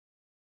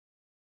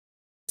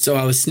So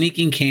I was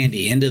sneaking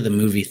candy into the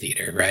movie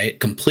theater, right?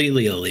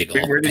 Completely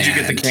illegal. Where did you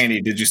get the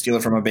candy? Did you steal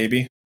it from a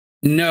baby?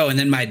 No, and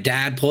then my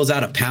dad pulls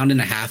out 1.5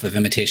 pounds of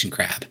imitation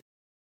crab.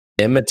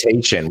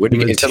 Imitation. What do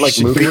you? Is it like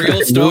movie?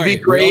 Real story. Movie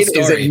grade?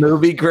 Real story. Is it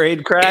movie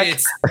grade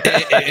crack?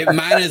 It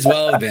might as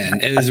well have been.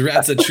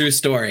 That's a true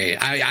story.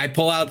 I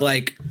pull out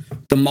like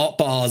the malt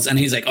balls, and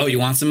he's like, "Oh, you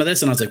want some of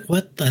this?" And I was like,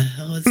 "What the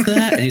hell is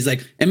that?" And he's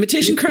like,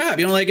 "Imitation crab.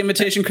 You don't like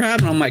imitation crab?"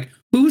 And I'm like,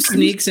 "Who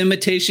sneaks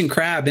imitation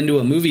crab into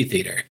a movie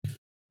theater?"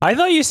 I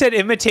thought you said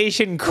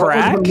imitation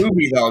crack. What was the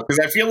movie though? Because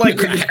I feel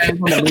like it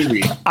depends on the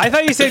movie. I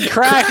thought you said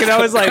crack, and I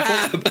was like,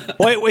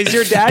 "Wait, was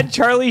your dad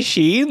Charlie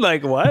Sheen?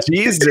 Like what?"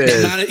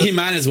 Jesus, he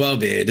might as well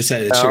be. To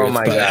say the truth. Oh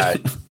my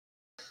god.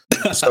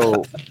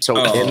 So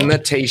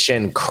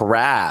imitation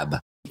crab.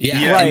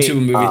 Yeah, right. into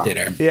a movie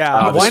theater.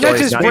 Yeah, why not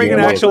just bring an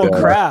actual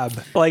crab?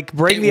 Like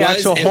bring the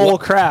actual whole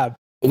crab.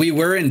 We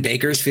were in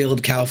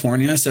Bakersfield,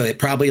 California, so it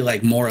probably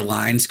like more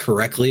lines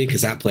correctly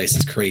because that place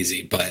is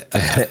crazy. But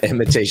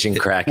imitation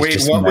crack.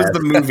 Wait, what was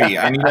the movie?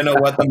 I need to know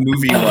what the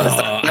movie was.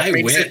 That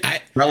makes it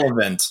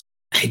relevant.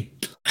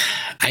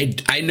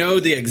 I know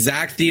the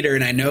exact theater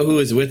and I know who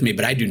was with me,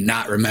 but I do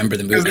not remember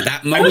the movie.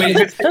 That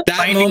moment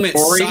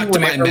sucked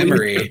my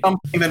memory.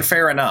 Something then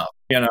fair enough,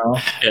 you know.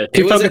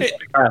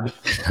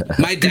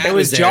 My dad it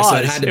was there, Jaws. So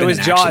it had to it was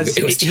Jaws.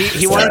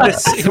 He wanted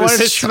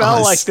to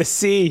smell like the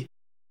sea.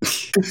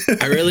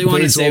 I really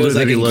want to say it was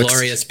like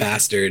Inglourious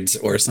Bastards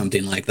or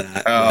something like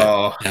that.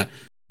 Oh,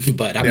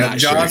 but I'm not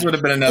sure. Jaws would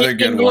have been another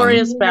good one.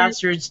 Inglourious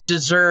Bastards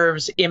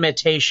deserves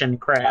imitation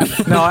crab.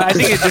 No, I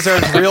think it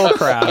deserves real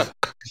crab.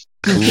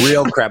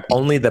 Real crab,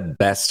 only the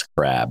best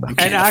crab.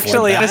 And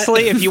actually,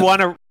 honestly, if you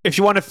want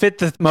to fit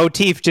the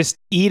motif, just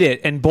eat it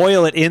and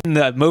boil it in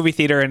the movie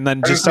theater, and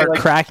then just start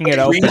cracking it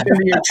open. An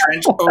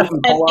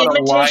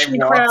imitation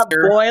crab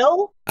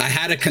boil. I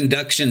had a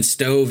conduction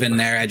stove in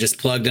there. I just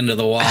plugged into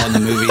the wall in the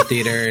movie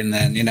theater, and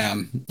then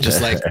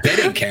just like they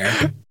didn't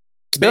care.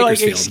 They're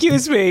like,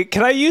 "Excuse me,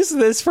 can I use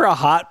this for a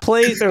hot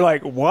plate?" They're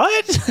like,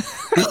 "What?"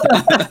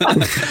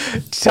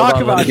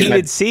 Talk about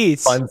heated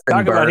seats.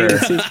 Talk about heated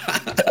seats.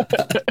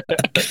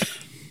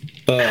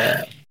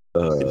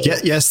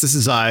 Yes, this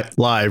is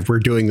live. We're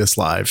doing this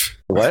live.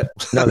 What?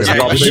 No, this is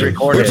all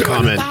pre-recorded.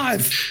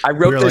 I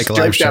wrote this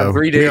joke down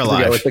 3 days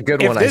ago. It's a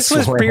good one. If this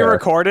was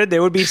pre-recorded, they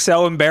would be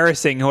so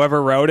embarrassing.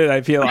 Whoever wrote it,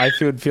 I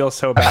would feel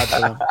so bad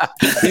for them.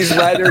 These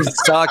writers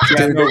suck. We've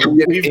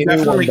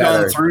definitely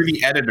gone through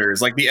the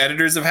editors. Like the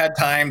editors have had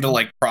time to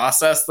like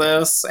process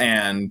this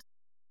and.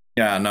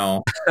 Yeah,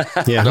 no.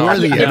 Yeah, who are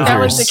the editors? If that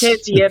was the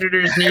case, the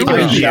editors need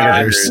to be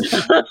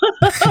editors.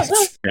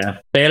 Yeah,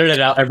 they edited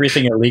out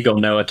everything illegal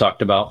Noah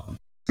talked about.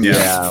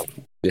 Yeah.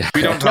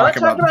 We don't talk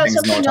about the things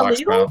Noah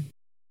talks about.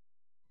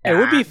 It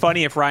would be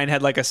funny if Ryan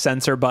had like a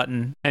censor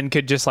button and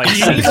could just like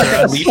censor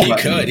us. He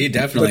could. He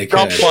definitely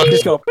could.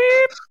 Just go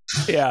beep.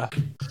 Yeah.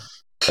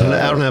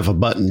 I don't have a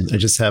button. I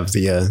just have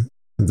the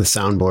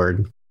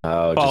soundboard.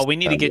 Oh, we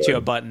need to get you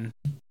a button.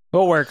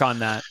 We'll work on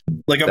that.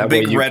 Like a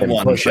big red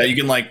one that you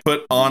can like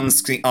put on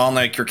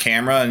like your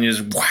camera and you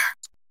just whack.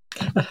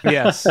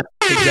 Yes,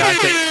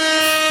 exactly.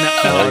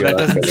 No, that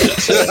doesn't.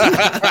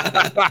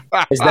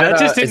 That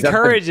just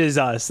encourages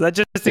us. That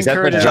just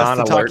encourages us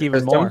to talk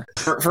even more.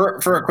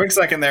 For a quick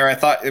second there, I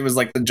thought it was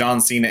like the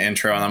John Cena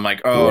intro, and I'm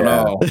like, oh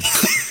no.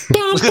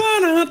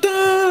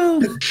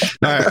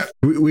 All right,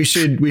 we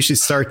should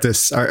start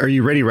this. Are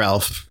you ready,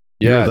 Ralph?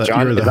 Yeah,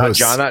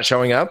 John not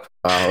showing up.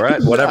 All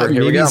right, whatever.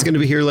 Here we go. He's going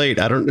to be here late.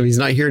 I don't know. He's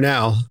not here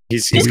now.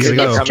 He's going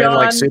to come in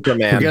like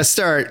Superman. We're going to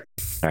start.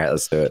 All right,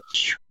 let's do it.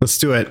 Let's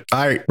do it.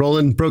 All right,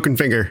 rolling broken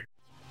finger.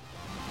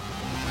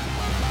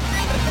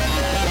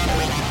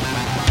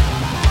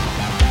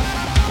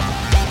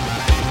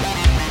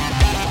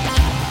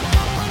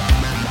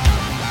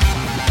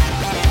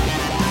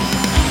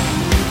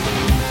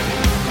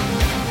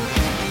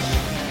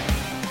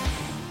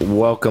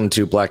 Welcome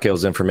to Black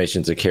Hills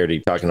Information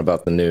Security, talking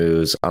about the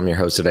news. I'm your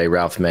host today,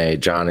 Ralph May.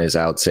 John is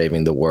out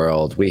saving the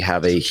world. We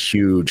have a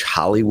huge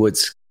Hollywood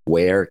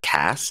Square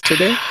cast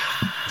today.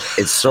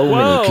 It's so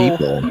many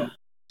people.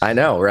 I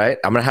know, right?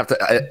 I'm gonna have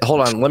to hold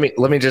on. Let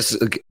me just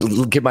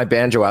get my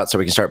banjo out so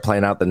we can start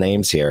playing out the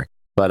names here.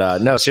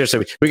 But no,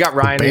 seriously, we got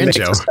Ryan who makes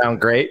us sound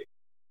great.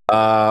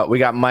 We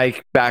got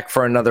Mike back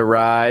for another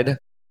ride.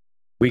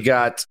 We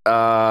got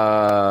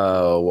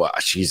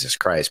Jesus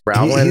Christ,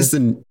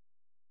 Brownland.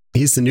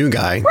 He's the new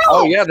guy.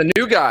 Oh yeah, the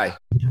new guy.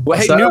 Well,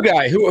 hey, new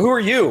guy. Who are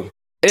you?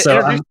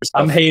 So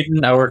I'm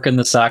Hayden. I work in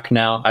the SOC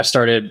now. I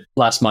started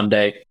last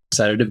Monday.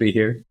 Excited to be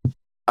here.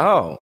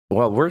 Oh,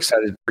 well, we're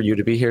excited for you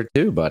to be here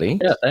too, buddy.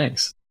 Yeah,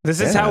 thanks. This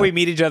is how we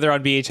meet each other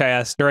on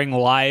BHIS during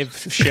live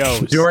shows.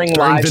 during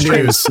live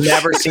streams.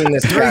 Never seen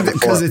this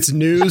because it's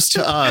news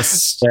to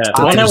us. Yeah,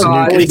 we're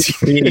not going to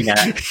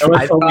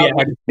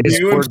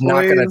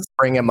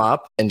bring him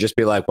up and just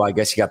be like, well, I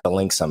guess you got the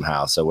link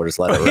somehow, so we'll just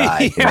let it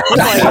ride.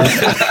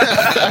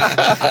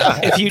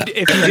 if you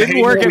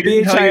didn't work at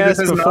BHIS this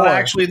is not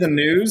actually the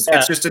news.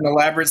 It's just an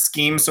elaborate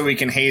scheme so we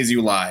can haze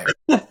you live.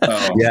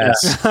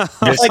 Yes. I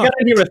got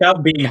to do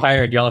without being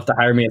hired. Y'all have to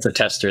hire me as a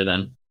tester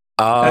then.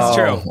 That's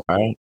true.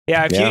 Right.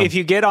 Yeah, if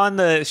you get on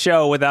the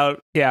show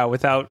without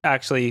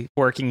actually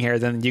working here,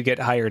 then you get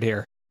hired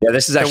here. Yeah,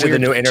 this is actually the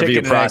new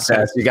interview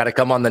process. You got to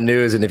come on the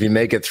news, and if you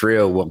make it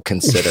through, we'll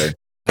consider.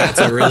 That's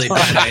a really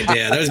bad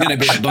idea. There's going to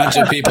be a bunch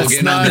of people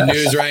getting on the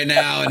news right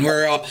now, and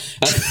we're all.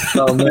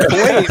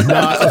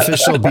 Not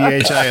official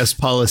BHIS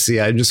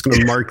policy. I'm just going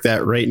to mark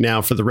that right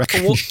now for the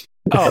record.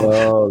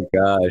 Oh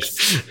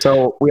gosh!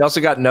 So we also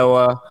got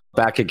Noah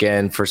back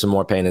again for some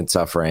more pain and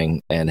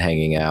suffering and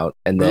hanging out,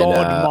 and then Lord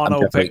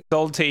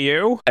Monopixel to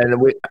you, and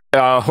we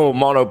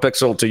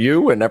Monopixel to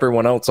you and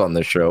everyone else on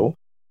the show.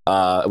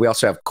 We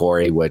also have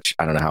Corey, which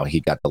I don't know how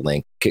he got the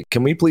link.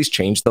 Can we please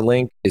change the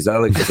link? Is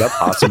that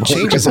possible?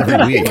 Changes every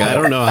week. I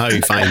don't know how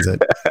he finds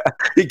it.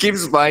 He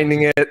keeps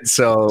finding it,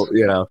 so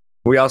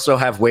We also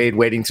have Wade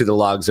waiting to the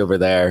logs over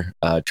there,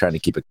 trying to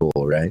keep it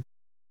cool, right?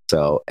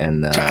 So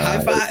and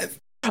high five.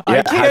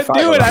 I can't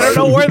do it. I don't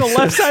know where the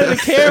left side of the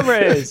camera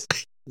is.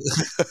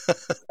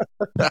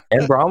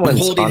 And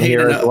Bronwyn's on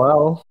here as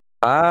well.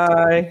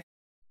 Hi,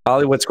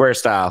 Hollywood Square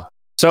style.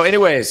 So,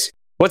 anyways,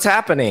 what's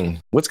happening?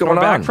 What's going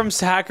on? Back from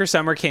Hacker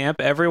Summer Camp.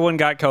 Everyone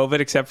got COVID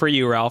except for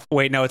you, Ralph.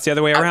 Wait, no, it's the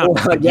other way around.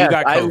 Yes, you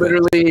got COVID. I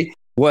literally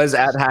was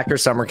at Hacker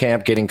Summer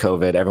Camp getting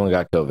COVID. Everyone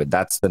got COVID.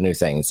 That's the new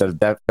thing. Instead of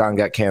DEF CON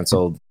got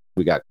canceled,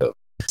 we got COVID.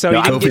 So,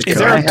 is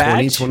there a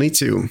badge?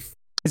 2022.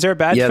 Is there a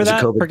badge for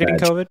that? For getting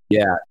COVID?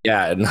 Yeah.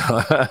 No.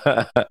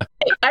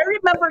 I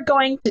remember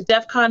going to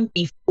DEF CON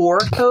before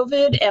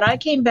COVID, and I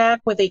came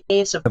back with a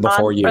case of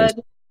Monfred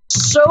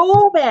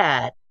so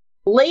bad,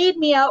 laid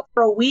me out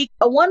for a week,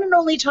 a one and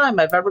only time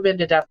I've ever been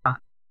to DEF CON.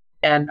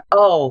 And,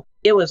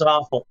 it was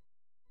awful.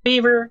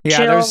 Fever, chill.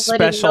 There's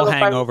special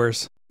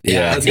hangovers.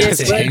 Yeah, I was going to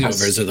say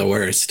hangovers are the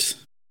worst.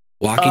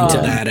 Walking to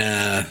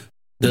that...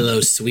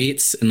 those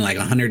suites in like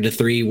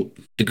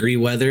 103-degree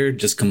weather,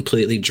 just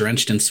completely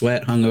drenched in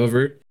sweat,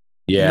 hungover.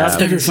 Yeah,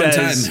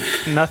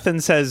 nothing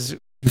says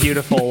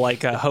beautiful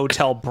like a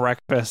hotel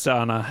breakfast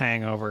on a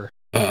hangover.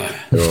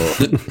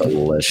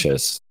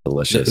 Delicious.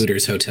 The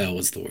Hooters Hotel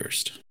was the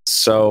worst.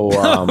 So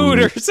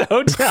Hooters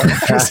Hotel.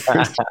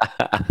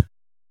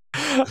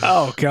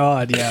 Oh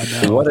God, yeah.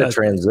 No, what a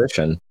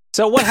transition.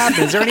 So what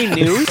happened? Is there any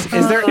news?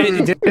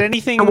 Did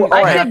anything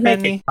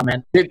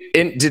happen?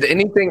 Did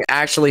anything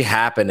actually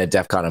happen at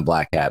DEF CON and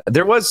Black Hat?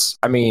 There was,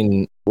 let's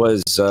read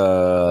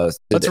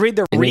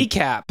the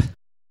recap.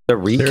 The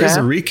recap? There is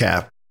a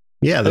recap.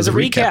 Yeah, there's a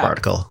recap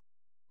article.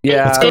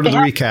 Yeah. Let's go to the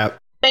recap.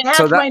 They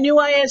have my new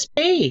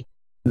ISP.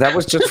 That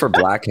was just for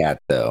Black Hat,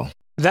 though.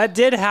 That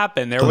did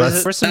happen. There were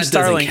some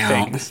Starlink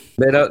things.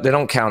 They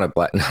don't count at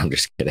Black. No, I'm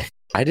just kidding.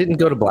 I didn't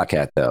go to Black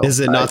Hat, though.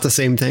 Is it not the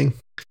same thing?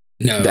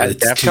 No,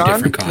 it's two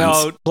different cons.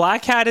 No,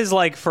 Black Hat is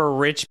like for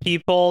rich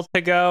people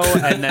to go,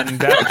 and then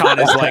DEF CON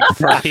is like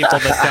for people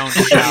that don't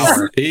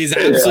shower. He's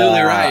absolutely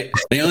right.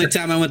 The only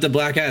time I went to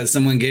Black Hat is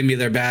someone gave me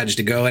their badge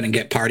to go in and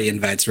get party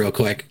invites real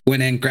quick.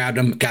 Went in, grabbed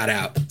them, got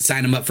out.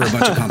 Signed them up for a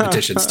bunch of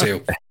competitions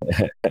too.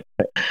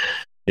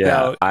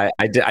 Yeah, I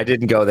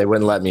didn't go. They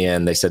wouldn't let me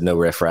in. They said no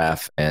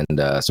riffraff, and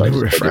so no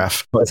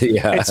riffraff.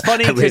 Yeah, it's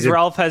funny because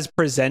Ralph has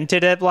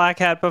presented at Black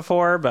Hat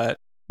before, but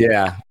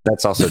yeah,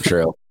 that's also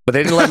true. But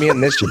they didn't let me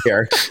in this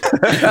year.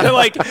 They're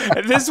like,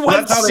 this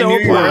went so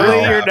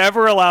poorly, you're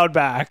never allowed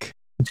back.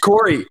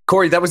 Corey,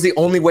 that was the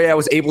only way I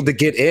was able to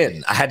get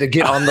in. I had to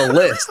get on the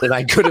list, and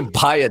I couldn't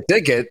buy a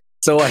ticket,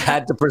 so I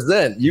had to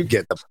present. You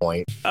get the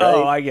point. Right?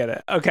 Oh, I get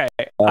it. Okay,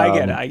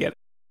 I get it.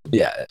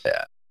 Yeah.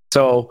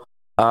 So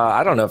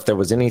I don't know if there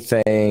was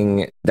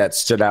anything that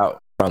stood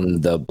out from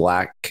the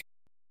Black.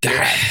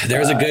 There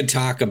was a good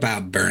talk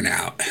about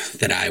Burnout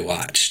that I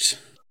watched.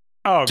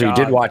 Oh, so God.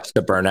 You did watch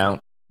the Burnout?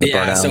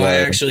 So I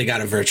actually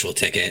got a virtual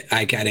ticket.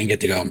 I didn't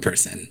get to go in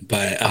person,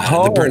 but the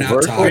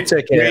Burnout talk.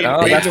 Ticket.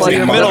 That's why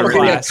you're middle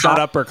class, not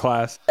upper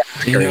class.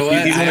 You know what?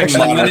 I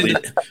actually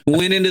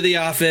went into the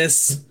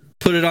office,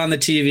 put it on the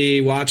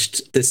TV,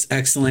 watched this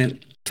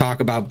excellent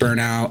talk about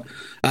Burnout.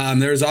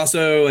 There's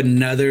also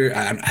another.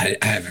 I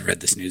haven't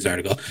read this news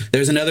article.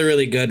 There's another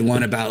really good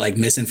one about like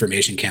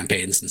misinformation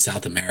campaigns in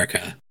South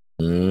America,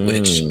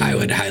 which I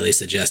would highly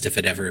suggest if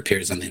it ever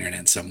appears on the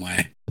internet in some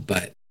way.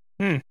 But.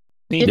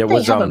 Did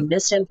they have a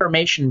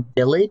misinformation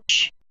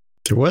village?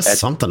 There was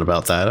something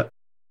about that.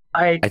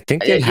 I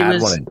think they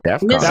had one at DEF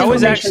CON. That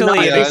was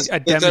actually a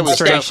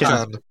demonstration.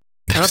 I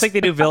don't think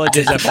they do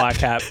villages at Black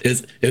Hat.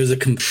 It was a.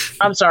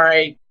 I'm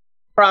sorry,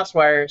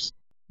 crosswires.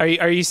 Are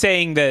you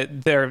saying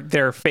that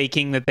they're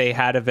faking that they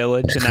had a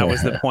village and that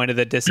was the point of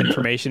the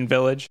disinformation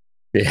village?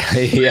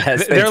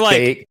 Yes, they're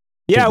like.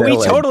 Yeah, we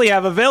totally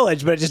have a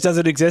village, but it just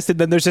doesn't exist. And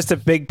then there's just a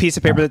big piece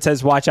of paper that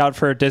says, watch out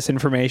for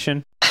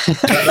disinformation. You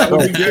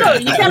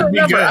gotta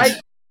remember,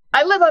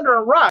 I live under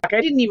a rock.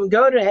 I didn't even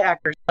go to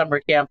Hacker Summer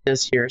Camp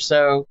this year.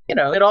 So,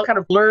 it all kind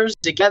of blurs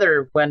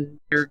together when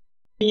you're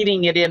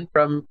feeding it in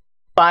from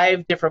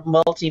 5 different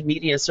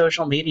multimedia,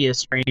 social media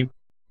streams.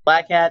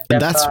 Black Hat.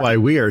 And that's why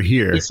we are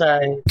here. So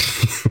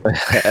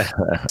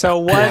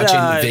what?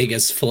 Watching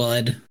Vegas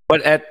flood.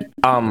 But at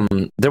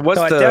there was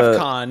at DEF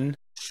CON.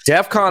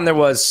 DEF CON, there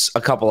was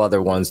a couple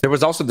other ones. There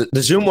was also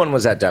the Zoom one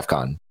was at DEF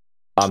CON.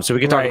 So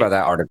we can talk about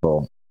that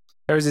article.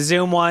 There was a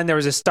Zoom one. There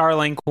was a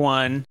Starlink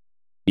one.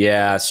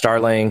 Yeah,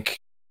 Starlink.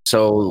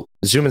 So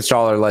Zoom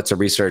installer lets a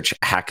research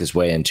hack his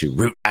way into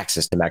root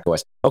access to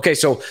macOS. Okay,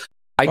 so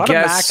I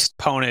guess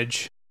Mac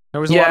pwnage. There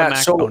was a lot of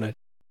Mac pwnage.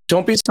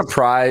 Don't be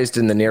surprised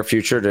in the near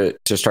future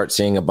to start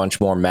seeing a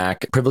bunch more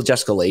Mac privilege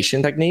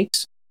escalation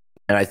techniques.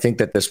 And I think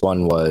that this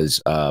one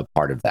was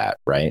part of that,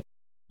 right?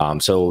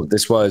 So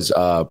this was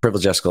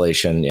privilege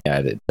escalation. Yeah,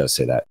 it does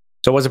say that.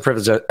 So it was a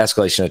privilege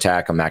escalation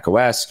attack on Mac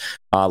OS,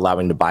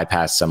 allowing to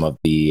bypass some of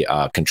the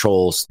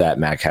controls that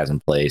Mac has in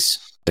place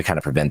to kind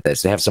of prevent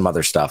this. They have some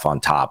other stuff on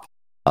top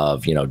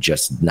of,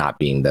 just not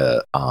being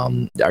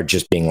or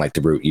just being like the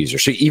root user.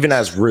 So even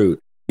as root,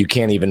 you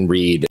can't even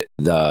read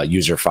the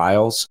user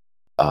files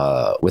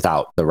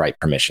without the right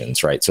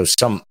permissions, right? So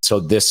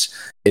this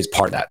is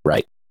part of that,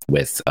 right,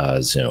 with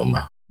Zoom.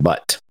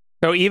 But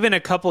so even a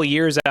couple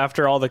years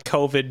after all the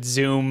COVID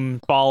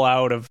Zoom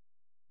fallout of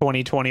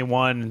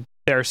 2021,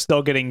 they're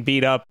still getting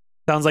beat up.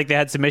 Sounds like they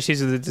had some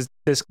issues with the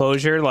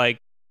disclosure. Like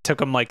took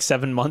them like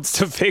 7 months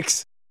to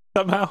fix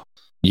somehow.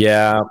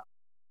 Yeah,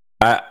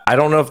 I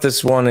don't know if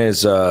this one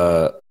is.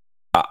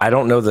 I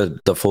don't know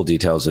the full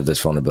details of this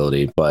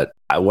vulnerability, but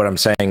what I'm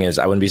saying is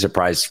I wouldn't be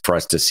surprised for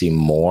us to see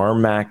more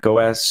Mac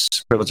OS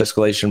privilege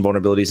escalation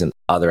vulnerabilities in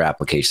other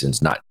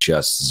applications, not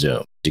just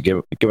Zoom. Do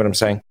you get what I'm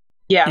saying?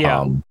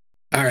 Yeah.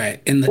 All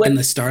right. In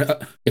the start,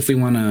 if we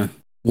want to,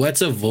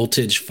 what's a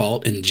voltage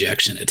fault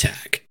injection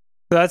attack?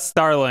 So that's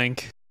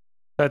Starlink.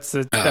 That's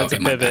a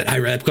pivot.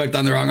 I clicked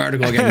on the wrong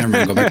article again. Never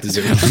mind. Go back to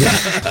Zoom. That's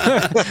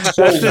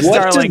the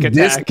Starlink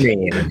attack.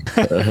 Mean?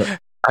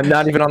 I'm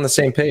not even on the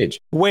same page.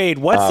 Wade,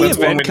 what's the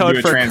event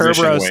code for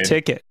Kerberos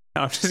ticket?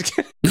 No, I'm just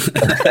kidding.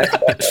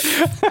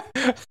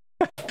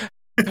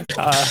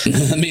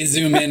 Let me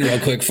zoom in real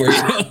quick for you.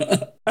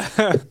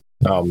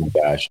 Oh my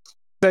gosh.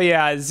 So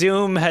yeah,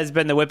 Zoom has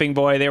been the whipping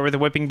boy. They were the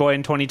whipping boy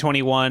in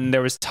 2021.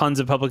 There was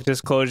tons of public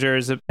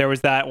disclosures. There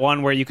was that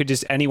one where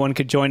anyone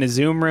could join a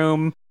Zoom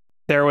room.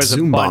 There was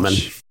Zoom bombing.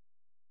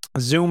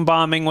 Zoom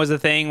bombing was a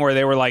thing where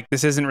they were like,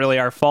 this isn't really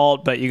our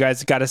fault, but you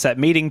guys got to set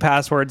meeting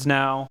passwords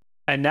now.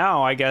 And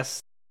now I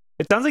guess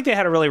it sounds like they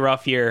had a really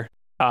rough year.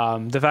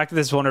 The fact that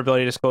this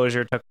vulnerability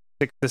disclosure took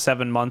 6 to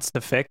 7 months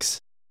to fix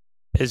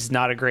is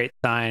not a great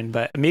sign,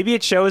 but maybe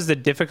it shows the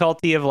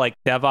difficulty of like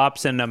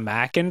DevOps in a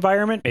Mac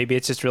environment. Maybe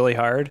it's just really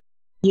hard.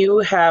 You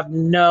have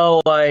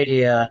no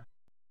idea.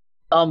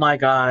 Oh my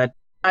God.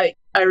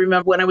 I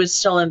remember when I was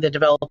still in the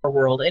developer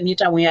world,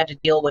 anytime we had to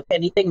deal with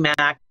anything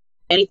Mac,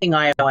 anything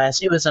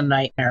iOS, it was a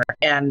nightmare.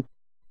 And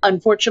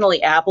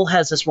unfortunately, Apple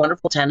has this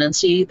wonderful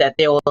tendency that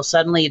they will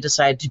suddenly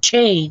decide to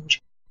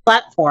change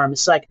platforms.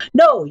 It's like,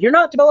 no, you're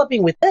not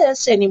developing with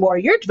this anymore.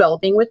 You're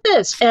developing with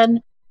this.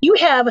 And you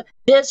have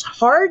this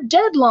hard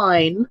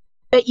deadline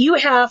that you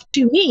have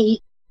to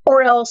meet,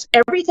 or else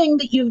everything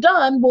that you've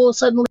done will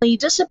suddenly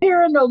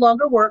disappear and no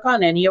longer work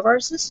on any of our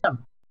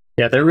system.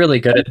 Yeah, they're really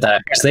good at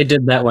that because they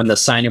did that when the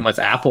sign in with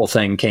Apple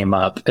thing came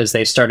up, as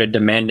they started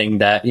demanding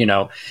that,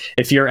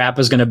 if your app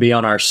is going to be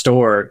on our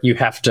store, you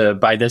have to,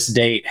 by this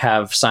date,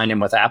 have sign in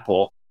with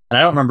Apple. And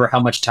I don't remember how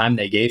much time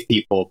they gave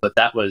people, but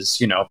that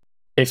was,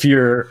 if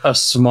you're a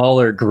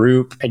smaller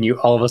group and you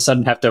all of a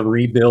sudden have to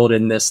rebuild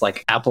in this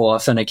like Apple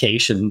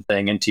authentication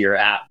thing into your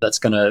app, that's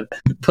going to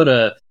put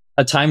a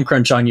time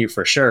crunch on you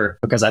for sure,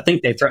 because I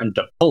think they threatened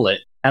to pull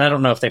it. And I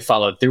don't know if they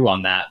followed through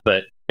on that,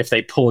 but if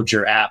they pulled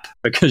your app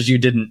because you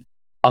didn't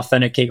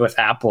authenticate with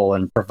Apple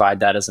and provide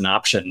that as an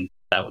option,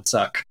 that would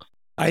suck.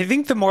 I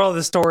think the moral of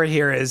the story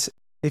here is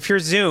if you're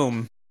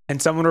Zoom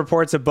and someone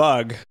reports a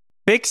bug,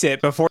 fix it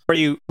before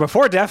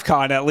DEF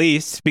CON at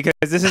least, because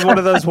this is one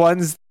of those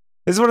ones.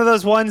 This is one of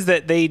those ones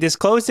that they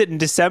disclosed it in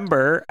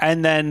December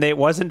and then it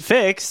wasn't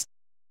fixed,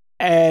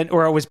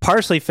 or it was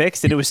partially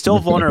fixed and it was still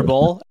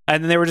vulnerable.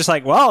 And then they were just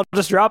like, well, I'll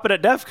just drop it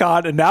at DEF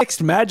CON and now it's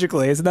fixed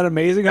magically. Isn't that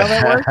amazing how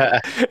that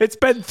worked? It's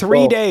been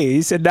 3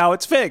 days and now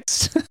it's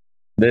fixed.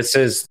 This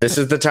is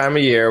the time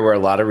of year where a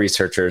lot of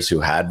researchers who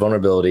had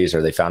vulnerabilities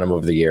or they found them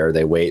over the year,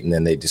 they wait and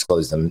then they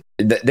disclose them.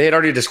 They had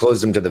already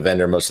disclosed them to the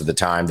vendor most of the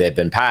time. They've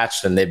been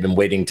patched and they've been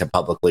waiting to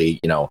publicly,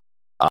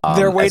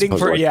 they're waiting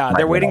for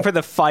they're waiting for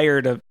the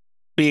fire to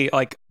be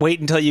like, wait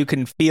until you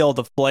can feel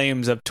the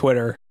flames of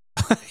Twitter.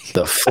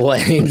 The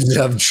flames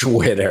of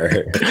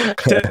Twitter.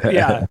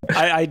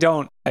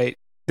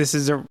 This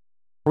is a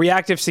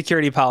reactive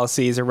security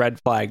policy is a red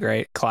flag,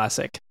 right?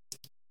 Classic.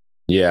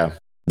 Yeah.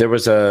 There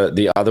was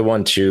the other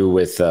one too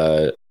with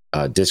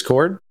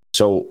Discord.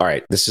 So, all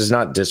right, this is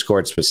not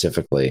Discord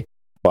specifically,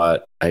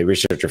 but a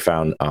researcher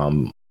found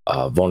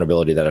a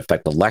vulnerability that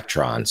affect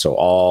Electron.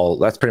 So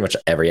that's pretty much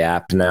every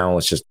app now.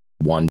 It's just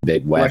one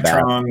big web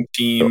Electron, app.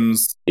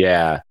 Teams,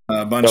 a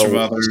bunch of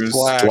others.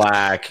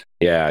 Slack.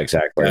 Yeah,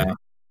 exactly. Yeah.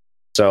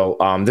 So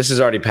this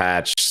is already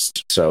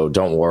patched. So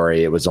don't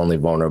worry. It was only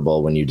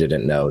vulnerable when you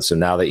didn't know. So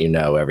now that you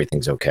know,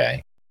 everything's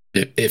okay.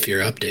 If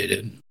you're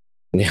updated.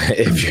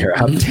 If you're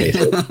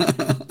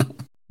updated.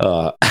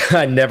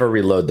 I never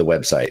reload the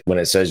website. When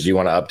it says you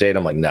want to update,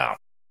 I'm like, no.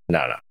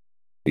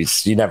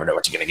 You never know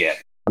what you're going to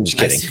get. I'm just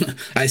kidding.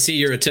 I see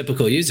you're a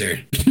typical user.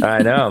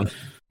 I know.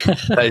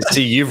 I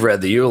see you've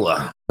read the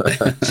EULA.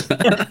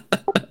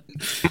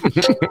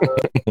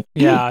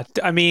 Yeah,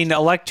 I mean,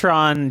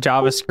 Electron,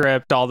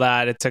 JavaScript, all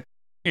that.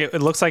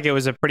 It looks like it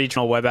was a pretty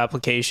general web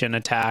application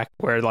attack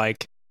where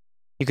like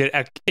you could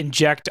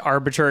inject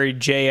arbitrary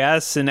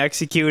JS and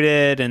execute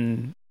it,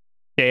 and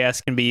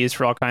JS can be used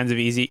for all kinds of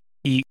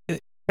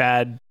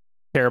bad,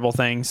 terrible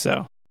things.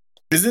 So,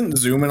 isn't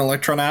Zoom an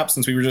Electron app?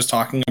 Since we were just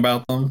talking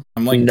about them,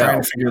 I'm like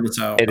trying to figure this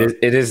out.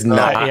 It is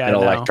not an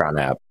Electron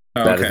app.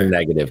 Oh, that is a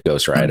negative,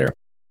 Ghost Rider.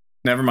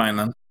 Never mind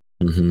then.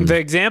 Mm-hmm. The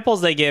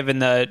examples they give in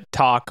the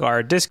talk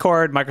are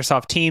Discord,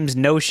 Microsoft Teams,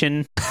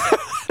 Notion,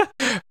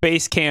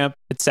 Basecamp,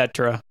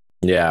 etc.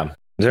 Yeah,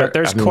 but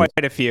there's quite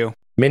a few.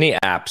 Many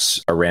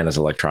apps are ran as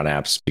Electron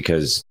apps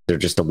because they're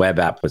just a web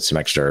app with some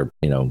extra,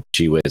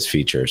 gee whiz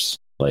features.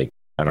 Like,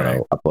 I don't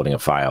know, uploading a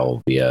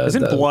file via.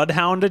 Isn't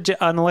Bloodhound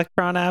an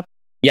Electron app?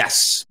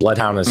 Yes,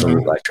 Bloodhound is an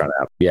Electron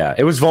app. Yeah,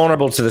 it was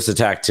vulnerable to this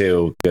attack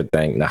too. Good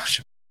thing. No,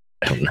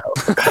 I don't know.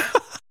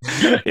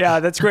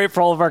 Yeah, that's great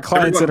for all of our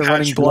clients that are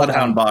running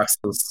Bloodhound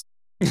boxes.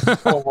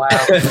 Oh wow!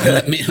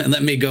 let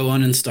me go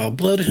uninstall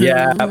Bloodhound.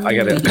 Yeah, I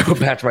got to go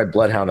patch my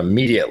Bloodhound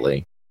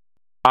immediately.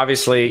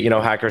 Obviously,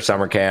 Hacker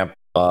Summer Camp,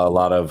 a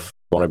lot of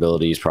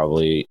vulnerabilities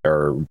probably,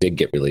 or did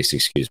get released,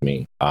 excuse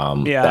me,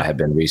 that have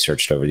been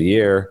researched over the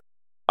year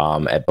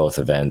at both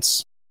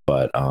events.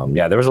 But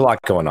there was a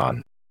lot going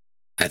on.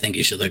 I think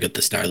you should look at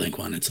the Starlink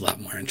one. It's a lot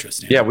more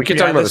interesting. Yeah, we can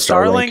talk about the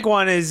Starlink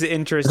one is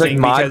interesting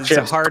because it's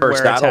a hardware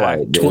attack.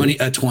 A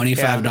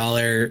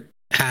 $25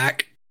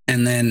 hack,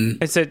 and then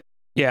it's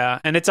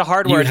a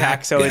hardware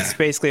hack, so it's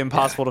basically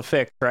impossible to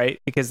fix, right?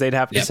 Because they'd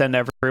have to send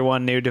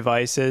everyone new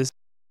devices.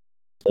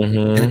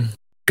 Mm-hmm.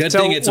 Good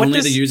thing it's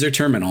only the user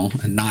terminal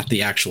and not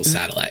the actual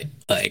satellite.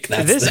 Like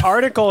this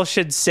article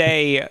should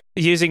say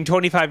using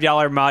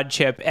 $25 mod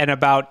chip and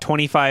about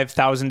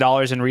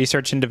 $25,000 in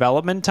research and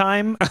development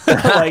time.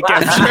 Like,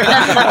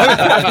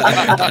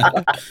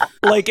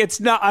 like it's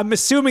not. I'm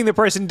assuming the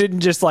person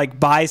didn't just like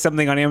buy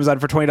something on Amazon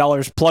for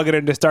 $20, plug it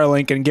into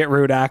Starlink, and get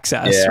root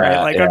access,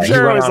 right? Like I'm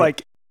sure it was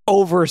like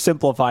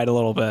oversimplified a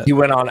little bit. He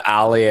went on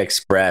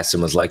AliExpress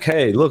and was like,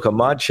 "Hey, look, a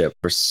mod chip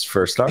for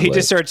Starlink." He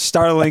just searched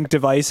Starlink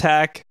device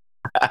hack.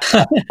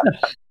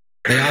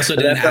 They also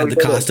didn't add the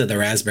cost of the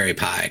Raspberry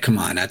Pi. Come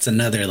on, that's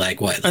another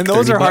and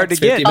those are hard to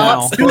get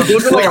now.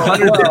 Those are like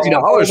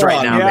 $150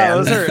 right now, man.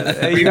 Those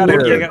are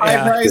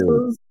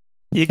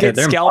you get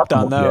scalped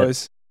on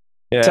those.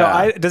 Yeah.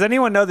 So does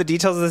anyone know the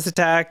details of this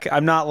attack?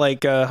 I'm not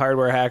like a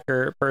hardware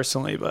hacker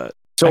personally, but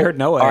I heard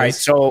Noah. All right,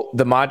 so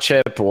the mod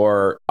chip,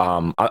 or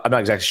I'm not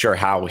exactly sure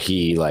how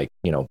he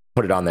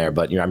put it on there,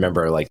 but I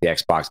remember like the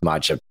Xbox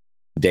mod chip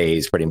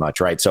days, pretty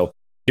much, right? So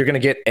you're going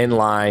to get in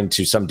line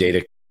to some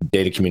data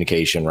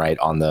communication, right,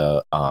 on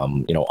the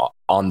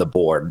on the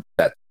board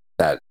that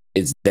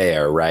is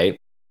there, right?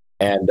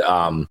 And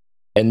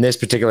in this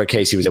particular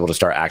case, he was able to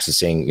start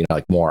accessing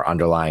like more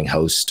underlying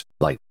host,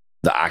 like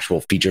the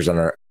actual features on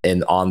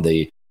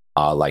the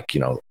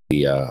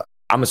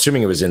I'm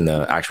assuming it was in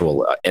the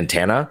actual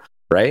antenna,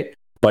 right?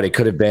 But it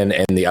could have been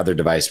in the other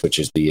device, which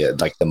is the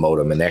the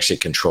modem, and they actually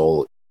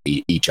control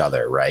each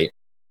other, right?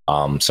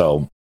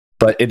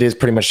 But it is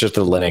pretty much just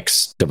a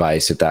Linux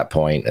device at that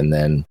point, and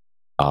then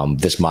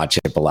this mod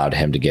chip allowed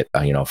him to get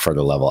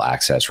further level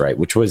access, right?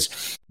 Which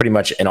was pretty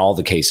much in all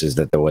the cases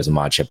that there was a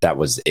mod chip, that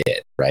was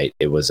it, right?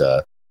 It was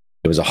a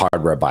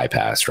hardware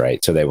bypass,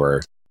 right? So they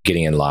were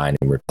getting in line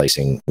and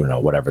replacing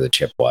whatever the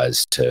chip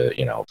was to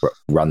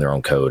run their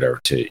own code, or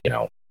to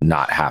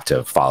not have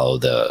to follow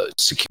the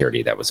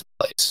security that was in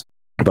place.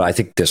 But I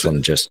think this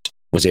one just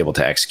was able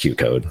to execute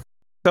code.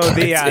 So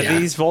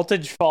these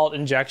voltage fault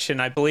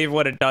injection, I believe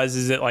what it does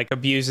is it like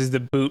abuses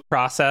the boot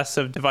process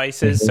of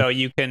devices. Mm-hmm. So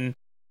you can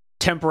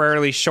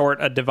temporarily short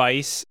a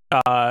device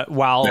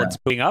while it's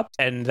booting up,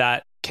 and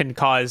that can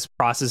cause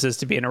processes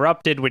to be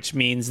interrupted, which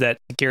means that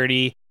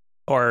security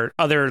or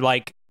other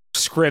like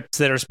scripts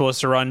that are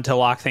supposed to run to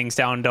lock things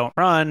down don't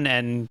run,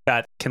 and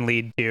that can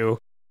lead to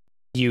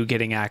you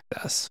getting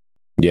access.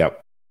 Yep.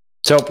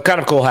 So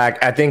kind of cool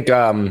hack. I think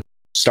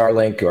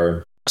Starlink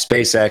or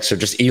SpaceX or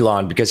just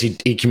Elon, because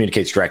he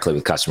communicates directly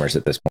with customers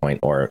at this point,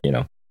 or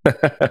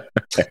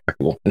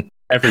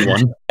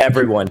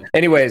everyone.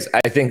 Anyways,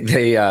 I think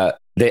they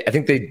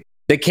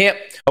can't.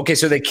 Okay,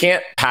 so they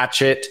can't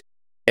patch it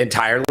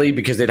entirely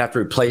because they'd have to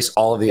replace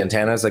all of the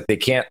antennas. Like they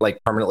can't like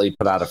permanently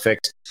put out a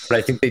fix. But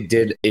I think they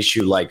did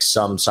issue like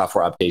some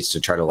software updates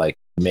to try to like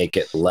make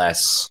it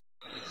less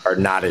or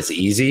not as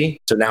easy.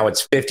 So now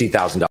it's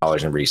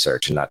 $50,000 in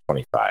research and not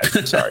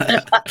 25. Sorry.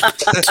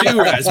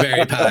 2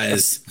 Raspberry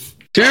Pis.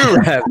 2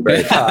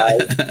 Raspberry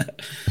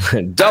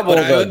Pis. Double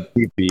the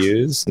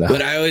GPUs. No.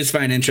 What I always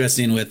find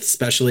interesting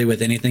especially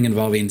with anything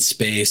involving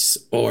space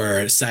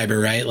or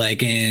cyber, right?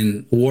 Like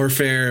in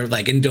warfare,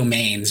 like in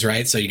domains,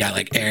 right? So you got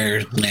like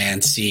air,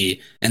 land,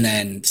 sea, and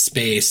then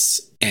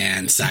space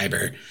and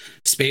cyber.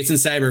 Space and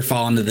cyber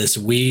fall into this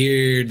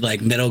weird like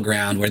middle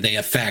ground where they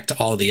affect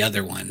all the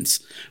other ones.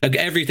 Like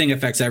everything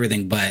affects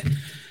everything, but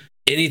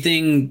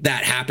anything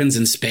that happens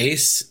in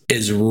space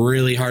is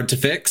really hard to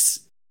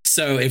fix.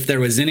 So if there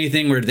was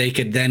anything where they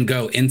could then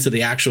go into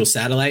the actual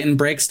satellite and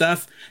break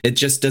stuff, it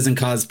just doesn't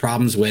cause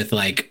problems with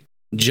like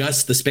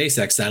just the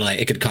SpaceX satellite.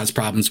 It could cause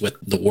problems with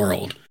the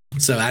world.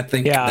 So I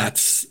think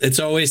it's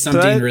always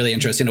something really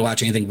interesting to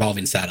watch anything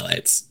involving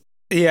satellites.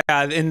 Yeah,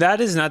 and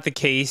that is not the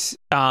case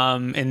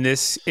in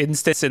this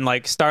instance. And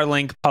like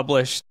Starlink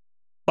published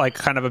like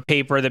kind of a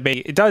paper that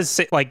it does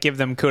say, like give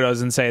them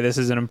kudos and say this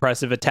is an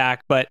impressive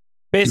attack, but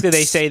basically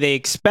they say they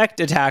expect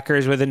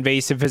attackers with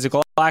invasive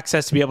physical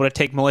access to be able to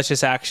take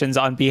malicious actions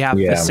on behalf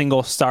of a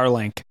single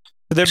Starlink. So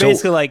they're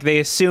basically like they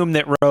assume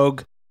that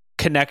rogue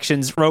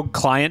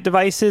client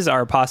devices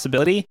are a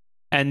possibility,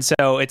 and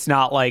so it's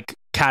not like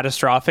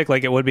catastrophic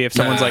like it would be if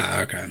someone's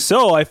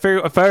so I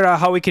figured out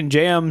how we can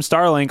jam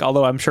Starlink,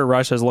 although I'm sure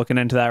Russia's looking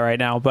into that right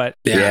now. But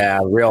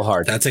real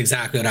hard. That's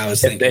exactly what I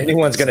was thinking. If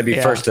anyone's going to be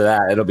first to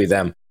that, it'll be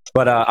them.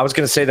 But I was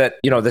going to say that,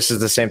 you know, this is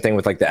the same thing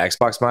with like the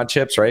Xbox mod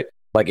chips, right?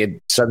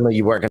 Like suddenly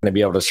you weren't going to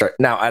be able to start.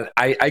 Now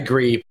I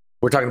agree.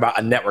 We're talking about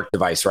a network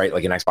device, right?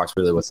 Like an Xbox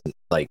really wasn't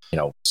like, you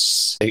know,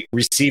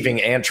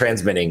 receiving and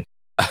transmitting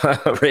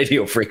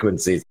radio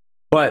frequencies.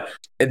 But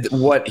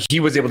what he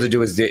was able to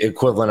do is the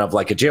equivalent of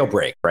like a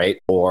jailbreak, right?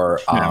 Or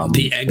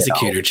the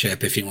executor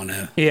chip, if you want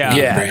to.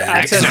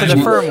 Access to the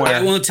firmware.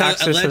 I won't tell.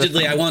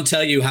 Allegedly, I won't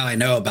tell you how I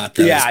know about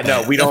those. Yeah,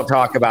 no, we don't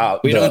talk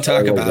about. We don't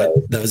talk about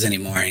those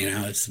anymore. You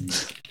know,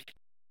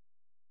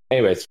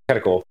 anyways, kind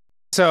of cool.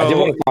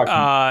 So,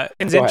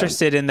 is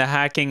interested in the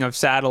hacking of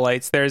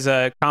satellites. There's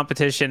a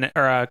competition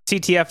or a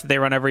CTF that they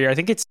run every year. I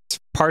think it's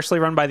partially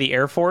run by the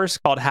Air Force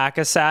called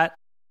Hack-A-Sat.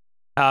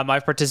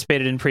 I've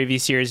participated in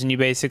previous years, and you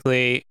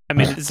basically, I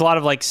mean, it's a lot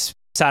of like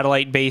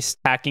satellite-based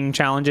hacking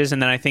challenges,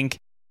 and then I think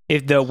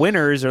if the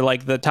winners or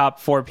like the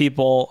top 4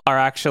 people are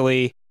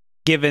actually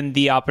given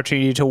the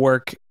opportunity to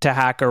work to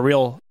hack a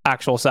real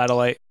actual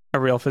satellite, a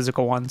real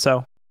physical one.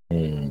 So,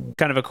 kind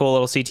of a cool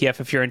little CTF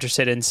if you're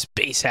interested in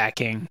space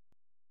hacking.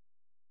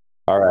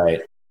 All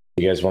right,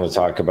 you guys want to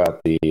talk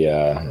about the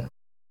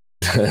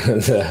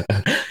the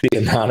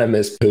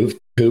anonymous poop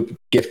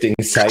gifting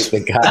site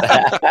that got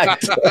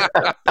hacked?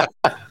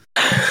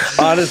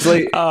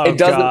 Honestly, it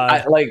doesn't.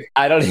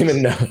 I don't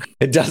even know.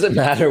 It doesn't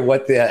matter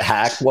what the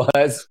hack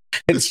was.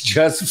 It's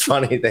just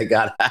funny they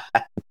got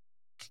hacked.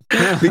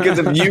 Because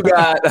if you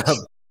got a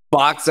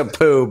box of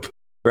poop,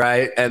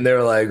 right, and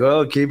they're like,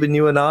 "Oh, keeping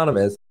you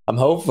anonymous,"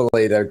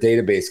 hopefully their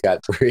database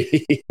got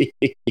free.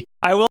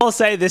 I will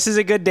say this is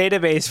a good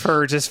database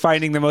for just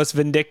finding the most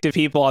vindictive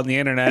people on the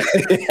internet.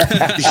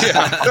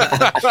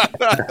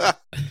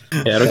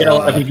 It'll get a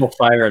lot of people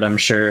fired, I'm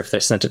sure, if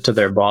they sent it to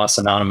their boss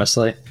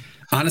anonymously.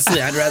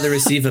 Honestly, I'd rather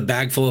receive a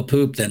bag full of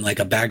poop than like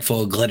a bag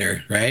full of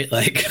glitter, right?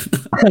 Like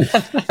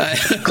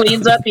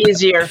cleans up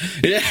easier.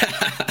 Yeah.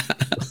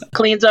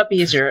 Cleans up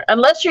easier.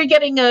 Unless you're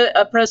getting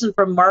a present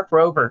from Mark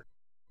Rober,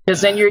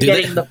 because then you're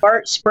getting the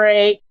fart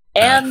spray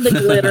and the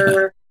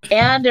glitter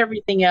and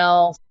everything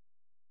else.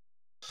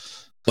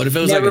 What if it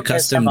was like a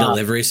custom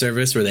delivery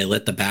service where they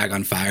lit the bag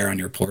on fire on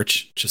your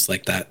porch, just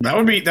like that? That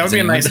would be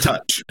a nice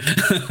touch.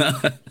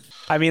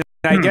 I mean,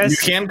 I guess you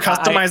can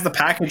customize the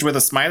package with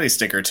a smiley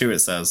sticker too. It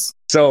says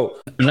so.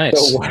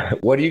 Nice. So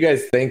what do you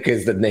guys think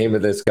is the name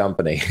of this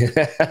company?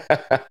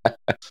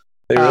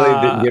 They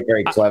really didn't get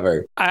very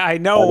clever. I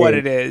know what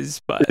it is,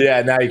 but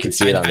yeah, now you can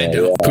see it on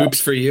there. Yeah. Poops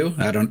for you?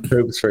 I don't.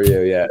 Poops for you.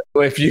 Yeah.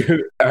 Well, if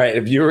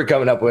you were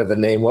coming up with a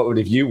name, what would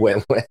have you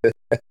went with?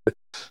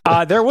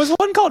 There was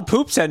one called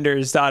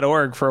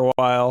poopsenders.org for a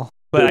while,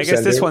 but I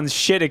guess this one's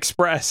Shit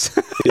Express.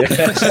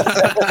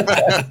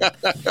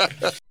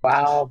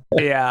 Wow.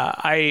 Yeah,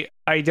 I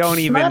don't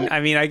even.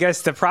 I mean, I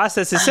guess the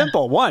process is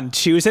simple. 1,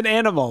 choose an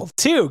animal.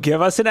 2,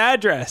 give us an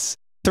address.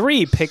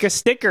 3, pick a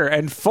sticker,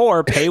 and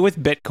 4, pay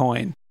with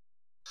Bitcoin.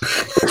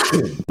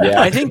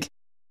 Yeah. I think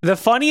the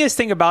funniest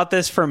thing about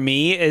this for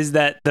me is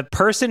that the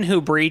person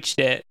who breached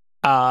it,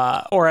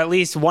 or at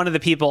least one of the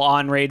people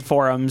on raid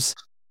forums,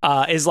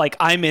 is like,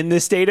 I'm in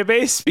this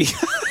database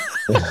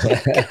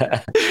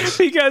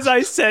because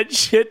I sent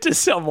shit to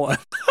someone.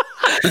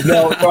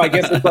 No, so I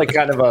guess it's like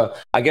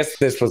I guess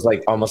this was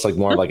like almost like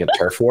more like a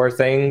turf war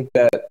thing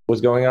that was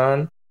going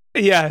on.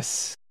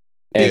 Yes.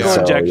 Fecal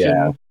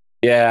injection.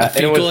 Yeah.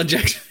 Fecal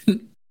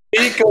injection.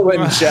 Fecal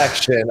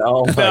injection.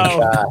 Oh my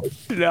god.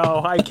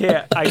 No, I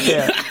can't.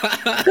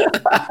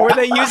 Were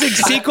they using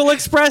Sequel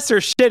Express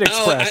or Shit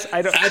Express?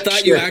 I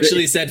thought you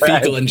actually said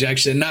fecal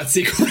injection, not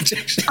sequel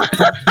injection. I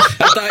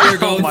thought you were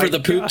going for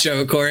the poop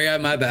joke, Corey.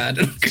 My bad.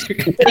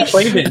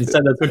 Played it and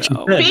said that's what you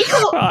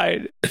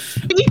said.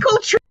 Fecal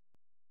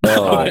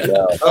Oh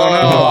no!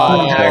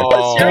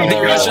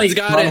 The Russians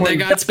got it. They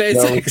got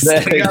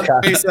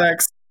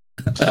SpaceX.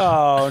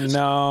 Oh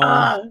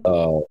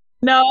no!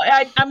 No,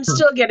 I'm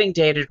still getting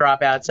data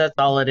dropouts. That's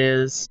all it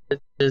is.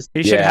 It's just,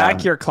 you should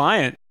hack your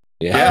client.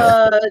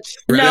 Yeah.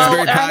 No,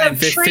 I have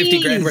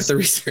 $50 grand worth of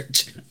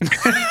research.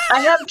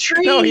 I have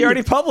trees. No, he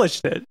already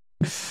published it.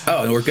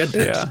 Oh, we're good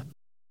then.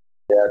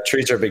 Yeah,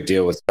 trees are a big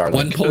deal with Starlink.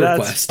 One pull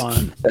request.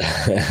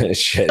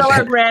 Shit. So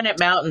are granite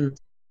mountains.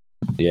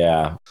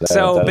 Yeah.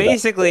 So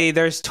basically,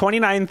 there's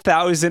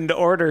 29,000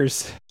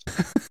 orders.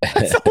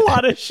 That's a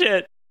lot of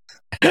shit.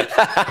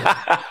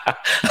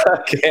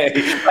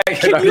 Okay.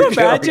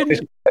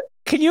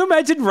 Can you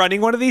imagine running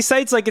one of these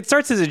sites? Like, it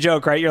starts as a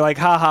joke, right? You're like,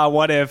 haha,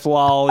 what if,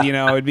 lol,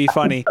 it'd be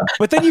funny.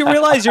 But then you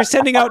realize you're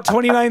sending out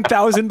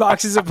 29,000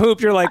 boxes of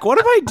poop. You're like, what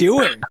am I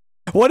doing?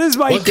 What is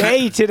my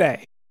day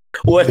today?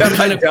 What have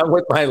I done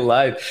with my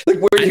life? Like,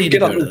 where do you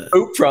get all the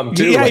poop from,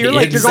 too? Yeah, you're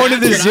like, you're going to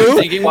the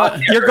zoo?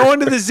 You're going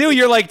to the zoo.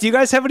 You're like, do you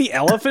guys have any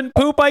elephant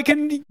poop I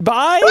can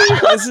buy?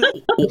 Like,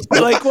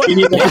 what?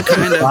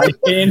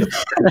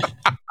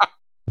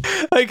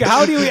 Like,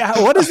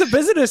 what is the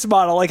business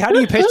model? Like, how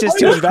do you pitch this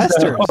to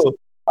investors?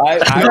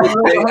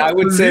 I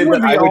would say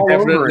that I would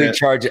definitely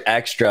charge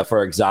extra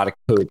for exotic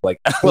poop. Like,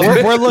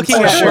 we're looking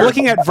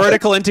at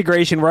vertical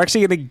integration. We're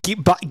actually going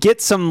to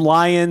get some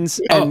lions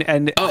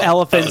and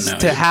elephants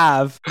to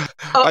have.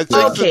 I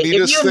think the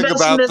neatest thing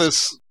about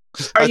this.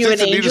 I think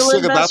the neatest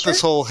thing about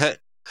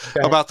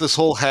this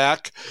whole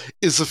hack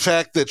is the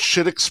fact that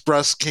Shit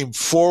Express came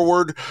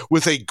forward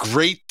with a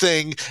great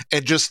thing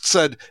and just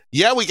said,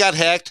 yeah, we got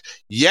hacked.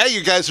 Yeah,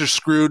 you guys are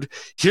screwed.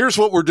 Here's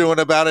what we're doing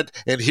about it.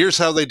 And here's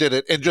how they did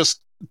it. And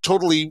just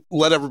totally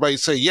let everybody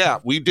say, yeah,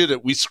 we did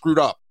it. We screwed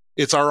up.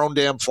 It's our own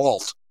damn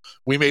fault.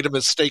 We made a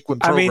mistake when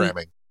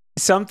programming.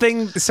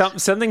 Something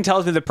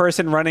tells me the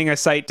person running a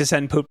site to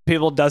send poop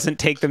people doesn't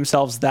take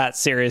themselves that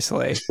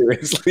seriously.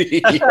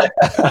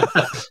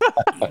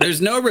 There's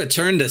no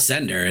return to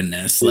sender in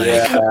this. Like,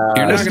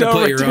 you're not going to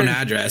put your own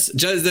address.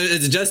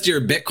 It's just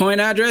your Bitcoin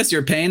address.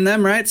 You're paying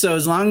them, right? So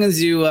as long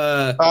as you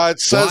it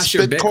says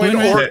your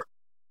Bitcoin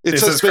it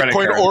says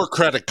Bitcoin or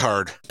credit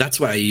card. That's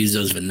why I use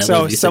those vanilla.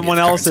 So someone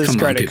else's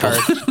credit card.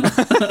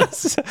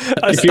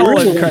 A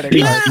stolen credit card.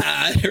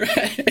 Yeah,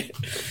 right.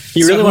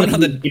 You really want to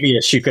be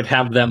devious, you could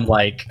have them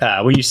like,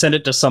 when you send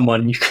it to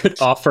someone, you could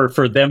offer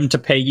for them to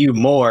pay you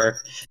more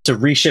to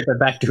reship it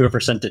back to whoever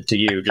sent it to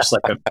you, just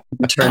like a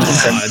return.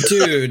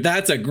 Dude,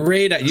 that's a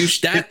great. You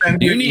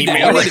need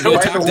to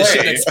go talk to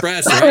Shit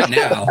Express right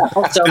now.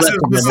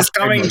 This is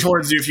coming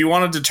towards you. If you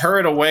want to deter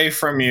it away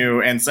from you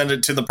and send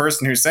it to the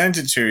person who sent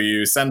it to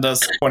you, send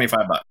us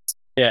 $25.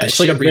 Yeah, it's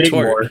like a bidding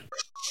war.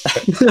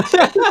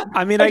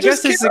 I mean, I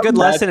guess this is a good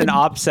lesson in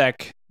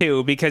OPSEC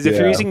too, because if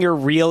you're using your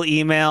real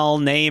email,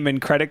 name,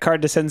 and credit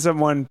card to send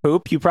someone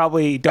poop, you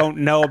probably don't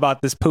know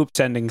about this poop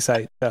sending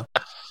site. So,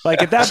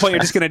 like, at that point,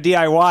 you're just going to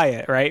DIY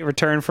it, right?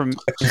 Return from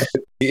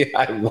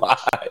DIY.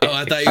 Oh,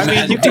 I thought you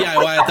meant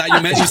DIY. I thought you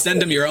meant you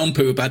send them your own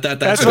poop. I thought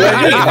that's what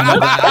I mean.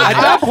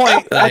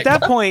 At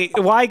that point,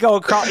 why go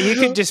across? You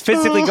could just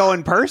physically go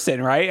in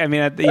person, right? I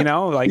mean, you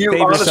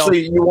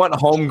want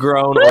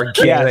homegrown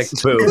organic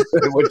poop,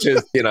 which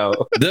is,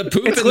 the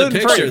poop in the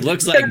picture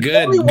looks like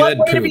good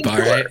poop. All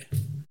right.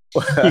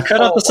 You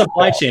cut out the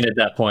supply chain at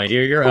that point.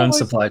 You're your own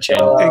supply chain.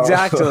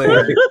 Exactly.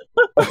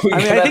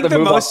 I think the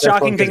most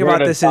shocking thing about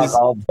this is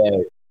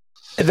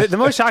the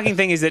most shocking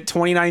thing is that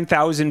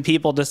 29,000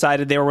 people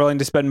decided they were willing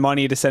to spend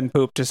money to send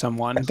poop to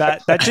someone.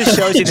 That just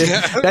shows you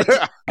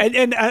that.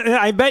 And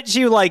I bet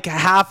you like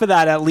half of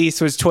that at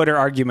least was Twitter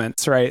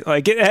arguments, right?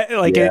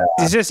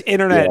 It's just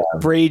internet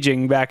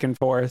raging back and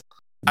forth.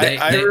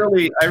 I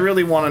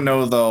really want to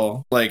know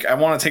though. Like, I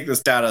want to take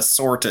this data,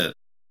 sort it.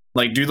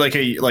 Like, do like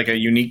a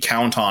unique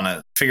count on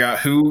it. Figure out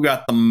who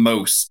got the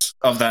most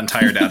of that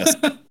entire data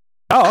set.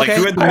 Oh, okay. Like,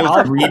 who had the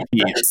most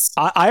repeats?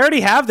 I already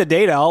have the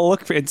data. I'll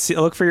look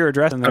for your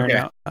address in there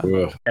now.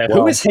 Who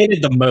has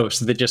hated the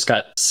most that just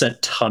got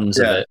sent tons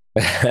of it?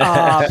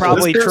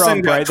 Probably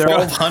Trump, right?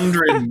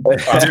 1,200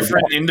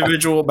 different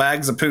individual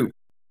bags of poop.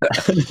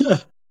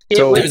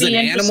 It would be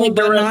interesting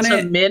to run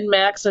some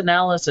min-max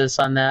analysis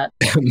on that.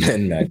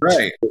 Min-max.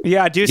 Right.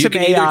 Yeah, do some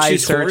AI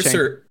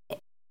searching.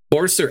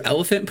 Horse or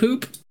elephant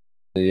poop?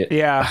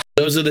 Yeah.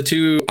 Those are the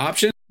two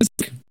options.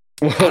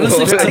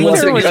 Honestly, if someone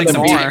said like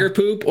some tiger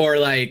poop or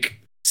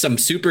like some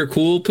super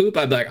cool poop,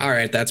 I'd be like, all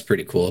right, that's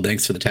pretty cool.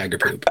 Thanks for the tiger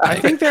poop. I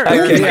think they're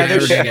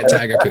never gonna get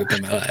tiger poop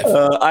in my life.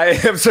 I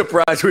am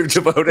surprised we've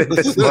devoted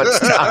this much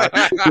time.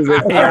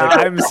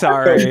 I'm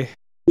sorry.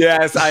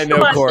 Yes, I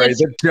know, Corey.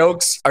 The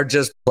jokes are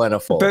just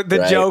plentiful.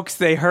 The jokes,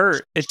 they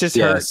hurt. It just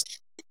hurts.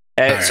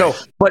 And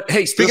but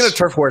hey, speaking of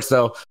turf wars,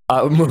 though,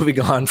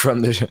 moving on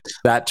from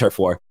that turf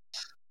war.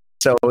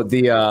 So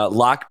the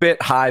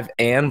Lockbit, Hive,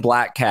 and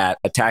Black Cat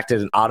attacked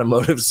an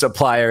automotive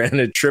supplier in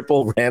a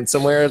triple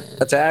ransomware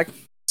attack.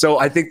 So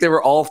I think they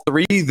were all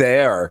three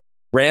there,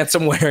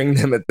 ransomwaring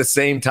them at the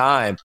same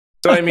time.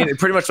 So I mean, it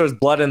pretty much was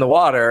blood in the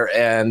water,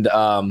 and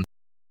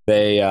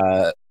they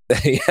are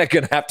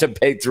gonna have to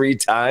pay 3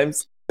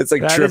 times. It's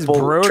like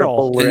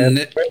triple.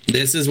 And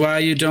this is why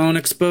you don't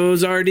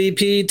expose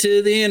RDP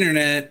to the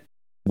internet.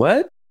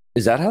 What?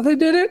 Is that how they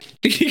did it?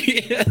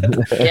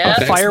 Yeah.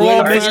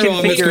 Firewall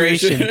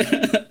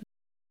misconfiguration.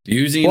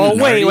 Using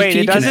wait.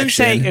 It doesn't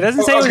say it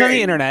was on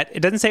the internet.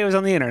 It doesn't say it was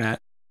on the internet.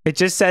 It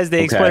just says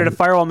they exploited a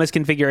firewall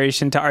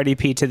misconfiguration to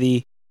RDP to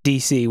the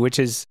DC, which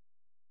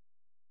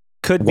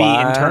could be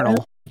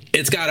internal.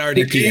 It's got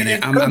RDP in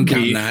it. I'm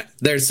counting that.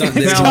 There's some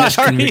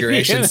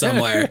misconfiguration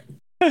somewhere.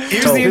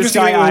 Here's the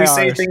interesting thing when we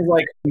say things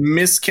like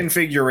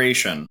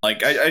misconfiguration.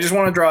 Like, I just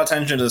want to draw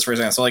attention to this for a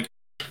second. So, like,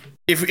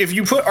 if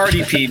you put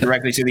RDP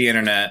directly to the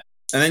internet,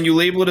 and then you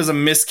label it as a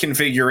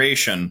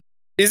misconfiguration.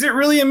 Is it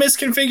really a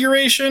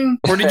misconfiguration,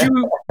 or did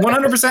you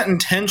 100%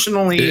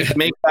 intentionally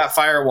make that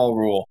firewall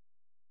rule?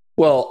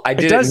 Well,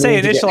 it does say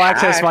initial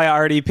access via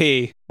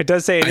RDP. It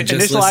does say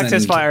initial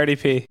access via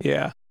RDP.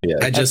 Yeah.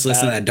 I just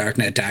listened to that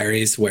Darknet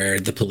Diaries where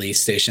the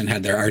police station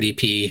had their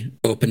RDP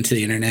open to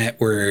the internet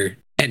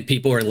and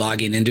people were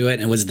logging into it,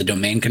 and it was the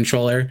domain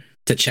controller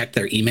to check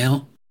their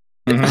email.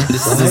 Mm-hmm.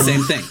 This is the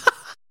same thing.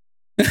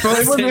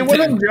 Well, it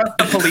wasn't just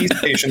the police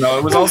station though.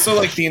 It was also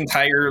like the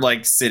entire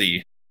like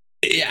city.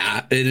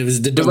 Yeah, it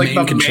was the domain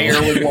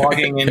controller. Mayor was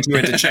logging into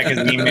it to check his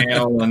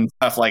email and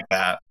stuff like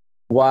that.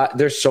 Why?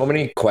 There's so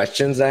many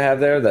questions I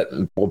have there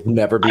that will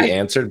never be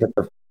answered.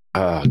 But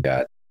oh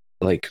god,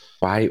 like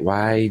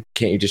why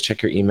can't you just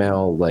check your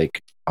email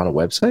like on a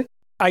website?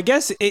 I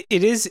guess it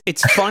is.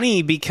 It's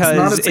funny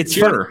because it's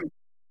secure.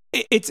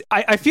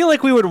 I feel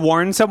like we would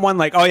warn someone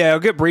like, oh yeah,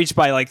 it'll get breached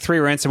by like 3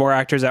 ransomware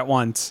actors at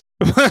once.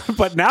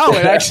 But now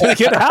it actually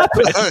can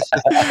happen.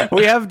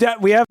 We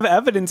have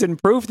evidence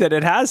and proof that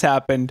it has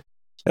happened.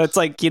 That's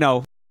like, getting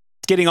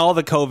all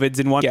the COVIDs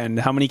in one weekend.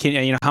 How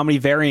many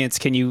variants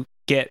can you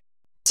get?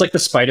 It's like the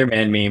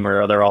Spider-Man meme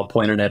where they're all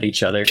pointing at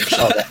each other.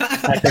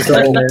 The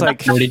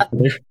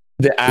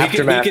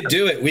aftermath. We could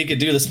do it. We could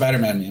do the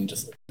Spider-Man meme.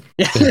 Just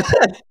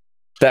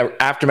the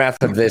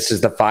aftermath of this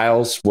is the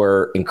files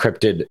were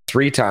encrypted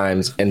 3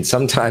 times, and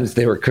sometimes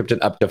they were encrypted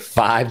up to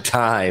 5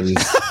 times.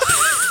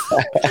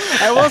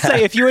 I will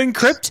say, if you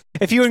encrypt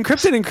an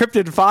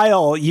encrypted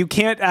file, you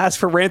can't ask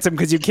for ransom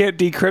because you can't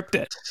decrypt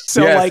it.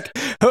 So,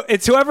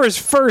 it's whoever's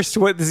first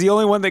is the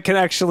only one that can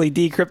actually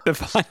decrypt the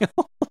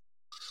file.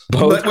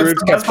 Both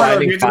groups kept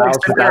finding files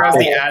sit there as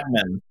the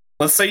admin.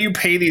 Let's say you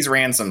pay these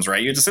ransoms,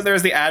 right? You just sit there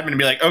as the admin and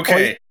be like,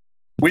 okay,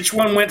 which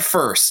one went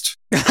first?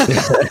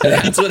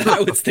 That's what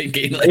I was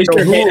thinking. Like,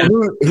 so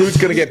who's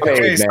going to get paid?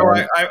 Okay, so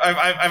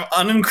I've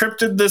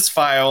unencrypted this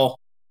file,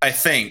 I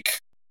think.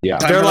 Yeah,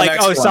 they're like,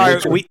 oh,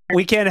 sorry,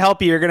 we can't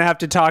help you. You're going to have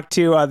to talk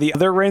to the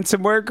other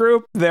ransomware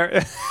group.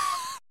 There,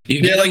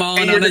 you get them all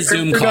on a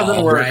Zoom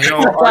call, right?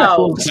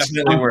 Wow.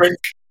 Definitely work.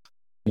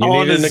 You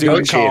need a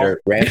negotiator,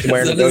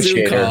 ransomware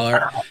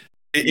negotiator.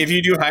 If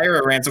you do hire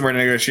a ransomware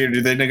negotiator,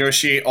 do they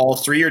negotiate all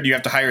 3, or do you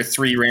have to hire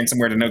 3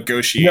 ransomware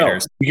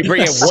negotiators? No, you can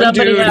bring in one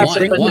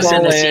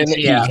dude,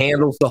 he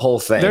handles the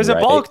whole thing. There's a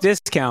bulk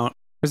discount.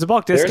 There's a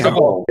bulk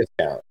discount,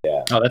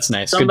 yeah. Oh, that's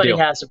nice. Somebody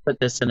has to put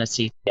this in a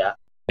CTF.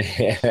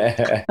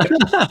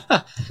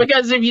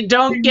 Because if you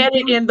don't get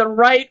it in the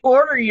right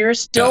order, you're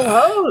still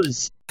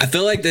hosed. I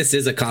feel like this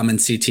is a common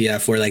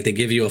CTF where like they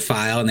give you a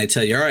file and they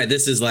tell you, all right,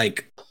 this is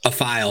like a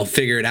file,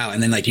 figure it out,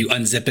 and then like you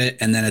unzip it,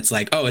 and then it's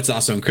like, oh, it's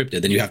also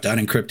encrypted. Then you have to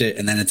unencrypt it,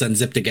 and then it's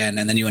unzipped again,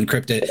 and then you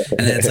encrypt it, and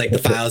then it's like the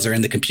files are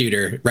in the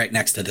computer right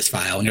next to this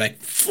file, and you're like,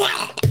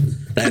 wow.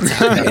 That's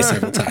happened to me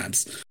several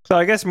times. So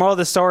I guess moral of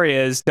the story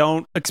is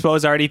don't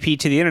expose RDP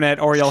to the internet,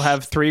 or you'll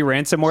have 3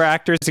 ransomware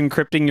actors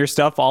encrypting your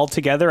stuff all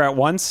together at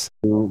once,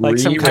 like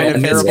some kind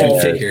of terrible.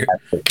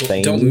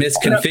 Don't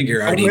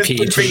misconfigure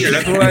RDP.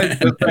 That's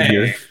what I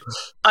say.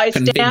 I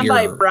stand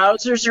by.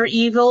 Browsers are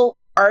evil.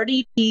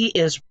 RDP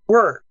is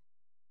worse.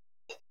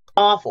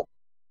 Awful.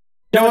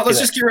 Let's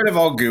just get rid of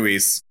all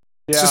GUIs.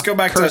 Let's just go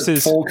back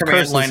to full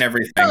command line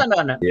everything.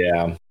 No.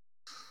 Yeah.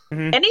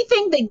 Mm-hmm.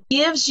 Anything that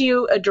gives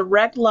you a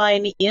direct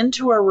line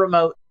into a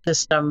remote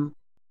system,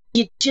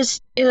 you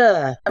just,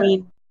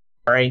 sorry.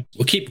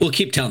 We'll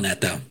keep telling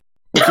that though.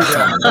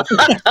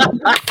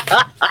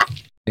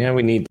 Yeah,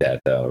 we need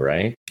that though,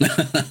 right?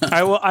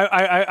 I will.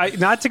 I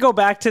not to go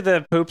back to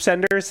the poop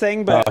senders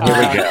thing, but here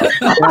we go.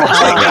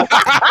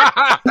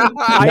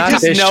 I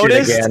just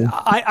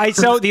noticed.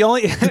 So the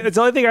only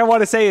thing I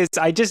want to say is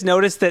I just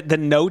noticed that the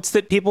notes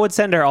that people would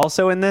send are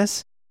also in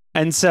this.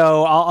 And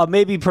so I'll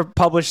maybe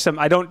publish some.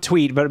 I don't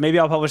tweet, but maybe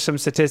I'll publish some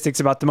statistics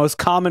about the most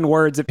common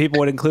words that people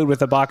would include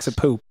with a box of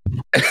poop.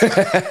 Do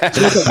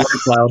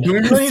we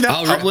really need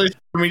that published?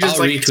 Can we just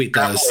retweet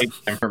those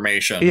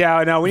information?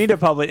 Yeah, no, we need to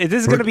publish.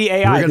 This is going to be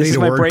AI. This is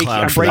my break.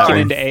 I'm breaking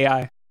into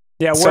AI.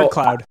 Yeah, word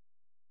cloud.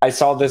 I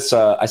saw this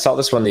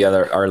one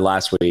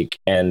last week,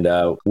 and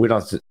we don't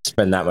have to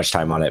spend that much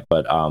time on it.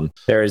 But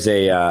there is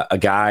a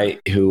guy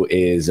who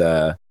is.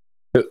 All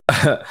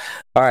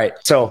right,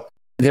 so.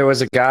 There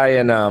was a guy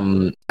in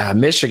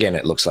Michigan,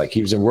 it looks like.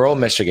 He was in rural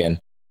Michigan,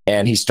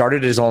 and he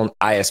started his own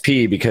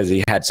ISP because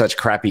he had such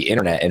crappy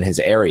internet in his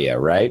area,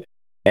 right?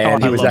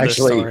 And he was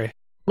actually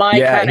my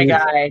kind of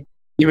guy.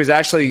 He was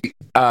actually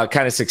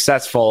kind of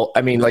successful.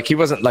 I mean, like he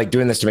wasn't like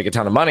doing this to make a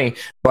ton of money,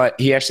 but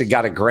he actually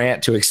got a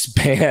grant to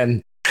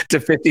expand to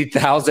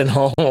 50,000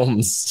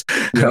 homes.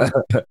 Yep.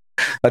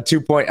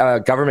 A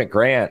government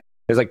grant.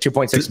 It was like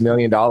 $2.6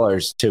 million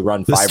to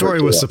run fiber. The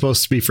story was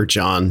supposed to be for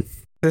John.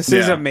 This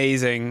is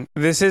amazing.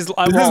 This isn't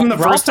the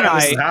first time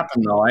this has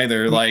happened though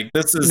either. Like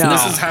this has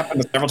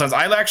happened several times.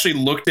 I actually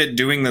looked at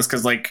doing this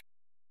because like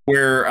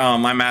where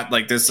I'm at,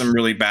 like there's some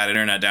really bad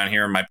internet down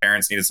here, and my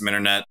parents needed some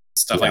internet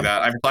stuff like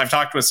that. I've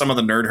talked with some of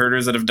the nerd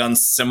herders that have done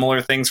similar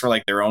things for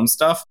like their own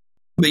stuff.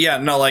 But yeah,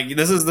 no, like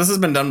this has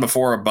been done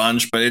before a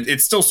bunch, but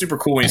it's still super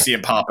cool when you see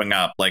it popping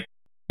up. Like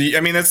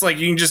I mean, that's like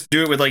you can just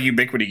do it with like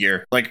Ubiquity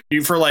gear. Like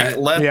you for like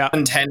less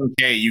than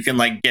 10K, you can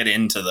like get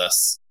into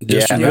this.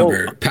 Just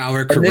remember,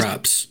 power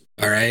corrupts.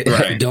 All right?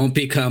 Don't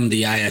become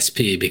the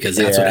ISP because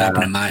that's what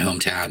happened in my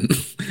hometown.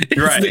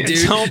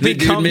 The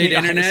dude made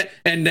internet,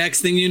 and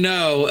next thing you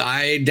know,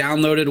 I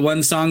downloaded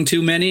one song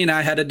too many, and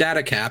I had a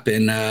data cap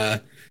in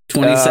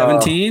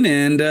 2017,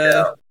 and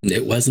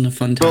it wasn't a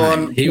fun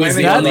time. He was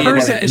the only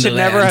person should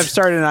never have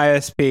started an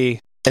ISP.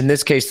 In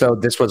this case, though,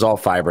 this was all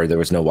fiber. There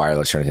was no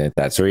wireless or anything like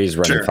that. So he's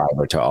running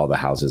fiber to all the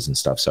houses and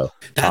stuff. So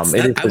I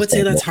would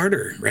say that's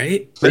harder,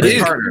 right? It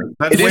is harder.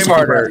 It is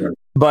harder,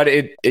 but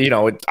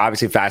it's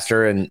obviously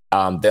faster. And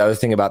the other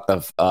thing about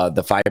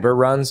the fiber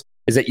runs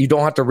is that you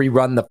don't have to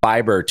rerun the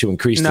fiber to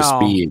increase the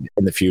speed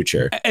in the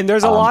future. And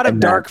there's a lot of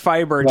dark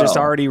fiber just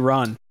already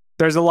run.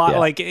 There's a lot a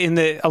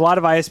lot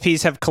of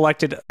ISPs have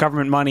collected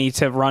government money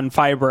to run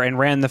fiber and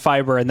ran the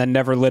fiber and then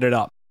never lit it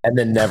up. And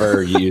then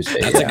never used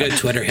it. That's a good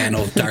Twitter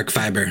handle, Dark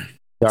Fiber.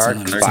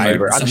 Dark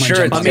Fiber. I'm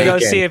sure it's let me go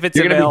see if it's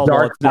available.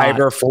 Dark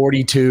Fiber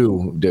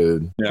 42,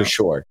 dude, for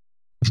sure.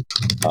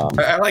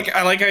 I like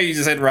how you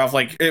just said, Ralph.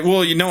 Like,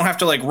 you don't have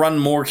to like run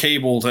more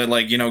cable to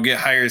like get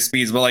higher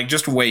speeds, but like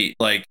just wait.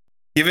 Like,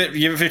 give it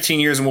 15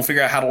 years, and we'll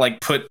figure out how to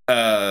like put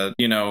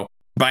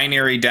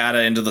binary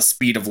data into the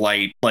speed of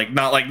light. Like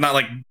not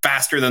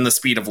faster than the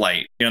speed of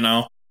light.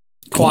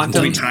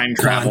 Quantum time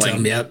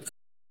traveling. Yep.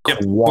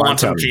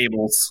 Quantum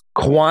cables.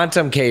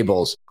 Quantum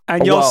cables.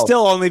 And you'll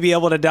still only be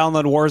able to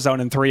download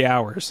Warzone in 3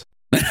 hours.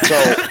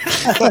 So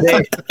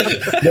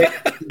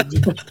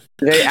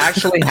they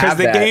actually have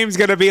the game's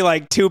going to be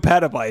like 2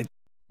 petabytes.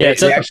 Yeah,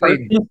 it's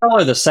actually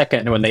probably the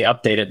second when they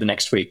update it the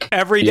next week.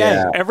 Every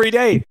day. Every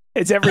day.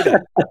 It's every day.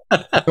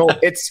 So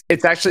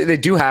it's actually, they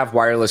do have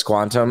wireless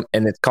quantum,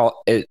 and it's called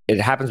it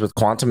happens with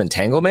quantum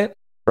entanglement,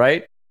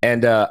 right?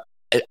 And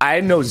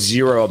I know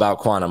zero about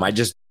quantum. I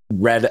just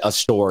read a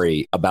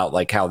story about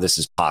like how this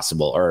is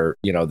possible, or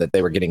that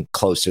they were getting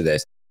close to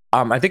this.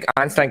 I think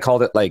Einstein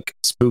called it like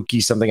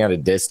spooky something at a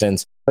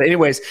distance. But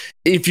anyways,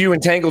 if you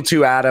entangle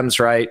two atoms,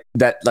 right,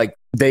 that like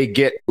they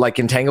get like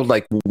entangled,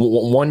 like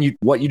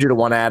what you do to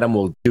one atom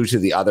will do to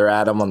the other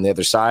atom on the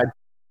other side.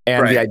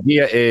 And the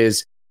idea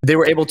is they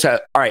were able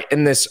to, all right,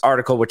 in this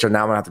article, which I'm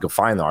now gonna have to go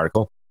find the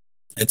article.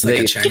 It's like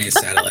a Chinese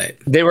satellite.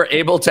 They were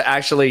able to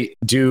actually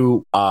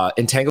do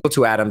entangle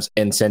two atoms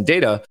and send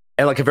data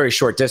at like a very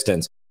short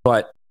distance.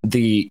 But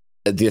the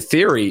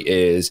theory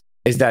is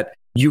that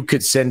you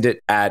could send it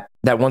at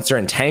that once they're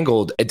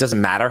entangled, it doesn't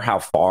matter how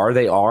far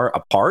they are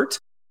apart,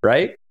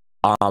 right?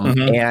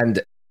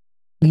 And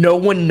no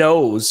one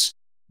knows.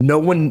 No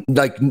one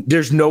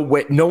there's no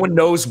way. No one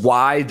knows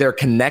why they're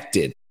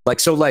connected.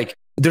 Like so, like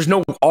there's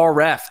no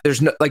RF.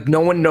 There's no no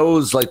one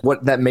knows like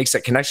what that makes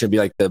that connection be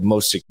like the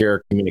most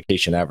secure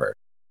communication ever.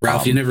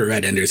 Ralph, you never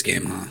read Ender's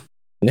Game, huh?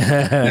 We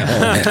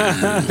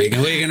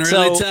can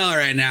really tell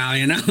right now,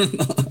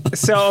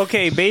 So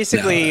okay,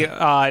 basically,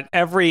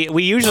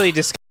 we usually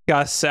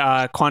discuss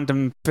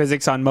quantum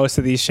physics on most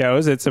of these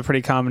shows. It's a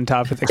pretty common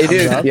topic that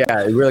comes up.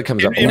 Yeah, it really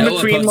comes up. In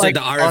between like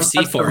the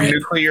RFC for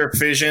nuclear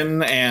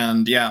fission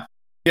and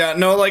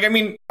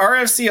RFC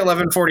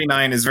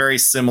 1149 is very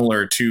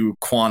similar to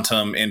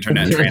quantum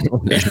internet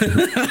transmission.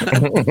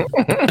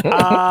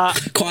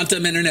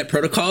 Quantum internet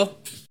protocol.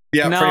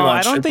 Yeah, no, pretty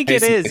much. I don't think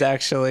it is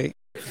actually.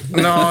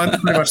 No,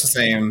 it's pretty much the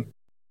same.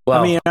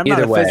 Well, I mean, I'm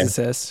not a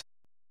physicist.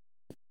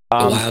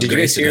 Did you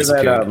guys hear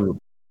that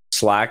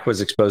Slack was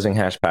exposing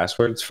hash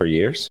passwords for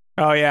years?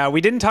 Oh yeah,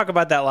 we didn't talk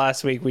about that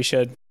last week. We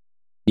should.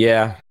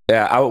 Yeah.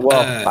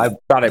 I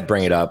thought I'd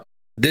bring it up.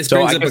 This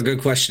brings up a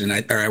good question.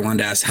 I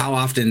wanted to ask: how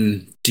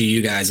often do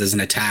you guys, as an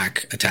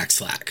attack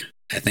Slack?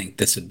 I think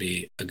this would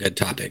be a good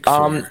topic.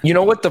 You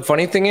know what the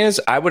funny thing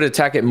is? I would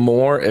attack it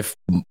more if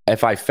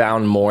I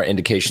found more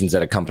indications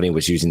that a company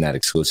was using that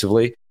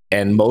exclusively.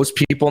 And most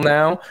people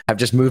now have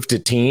just moved to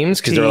Teams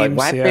because they're like,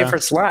 why pay for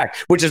Slack?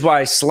 Which is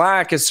why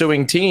Slack is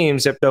suing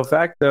Teams. Ipso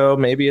facto,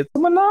 maybe it's a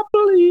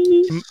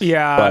monopoly.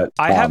 Yeah, but,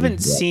 I haven't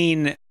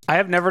seen. I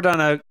have never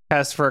done a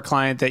test for a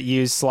client that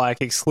used Slack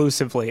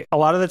exclusively. A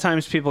lot of the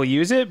times people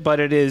use it, but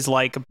it is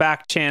like a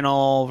back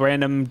channel,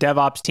 random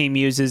DevOps team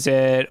uses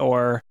it,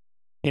 or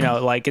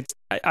like it's.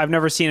 I've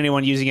never seen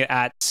anyone using it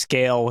at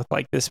scale with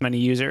like this many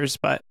users.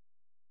 But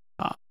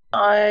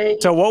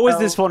so what was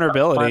this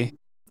vulnerability?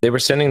 They were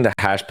sending the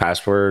hash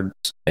passwords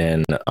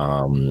and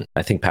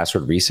I think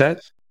password reset.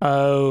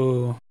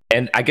 Oh.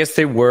 And I guess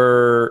they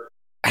were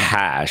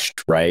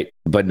hashed, right?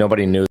 But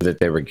nobody knew that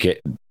they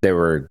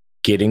were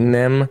getting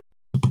them.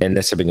 And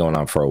this had been going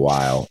on for a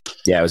while.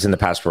 Yeah, it was in the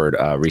password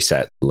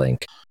reset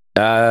link.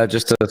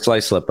 Just a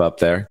slight slip up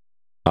there.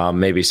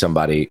 Maybe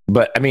somebody.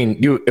 But I mean,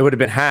 it would have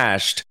been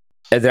hashed.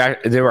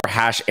 They were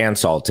hash and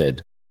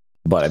salted.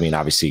 But I mean,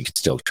 obviously you could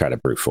still try to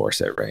brute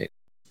force it, right?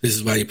 This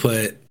is why you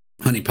put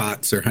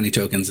honeypots or honey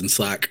tokens in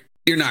Slack.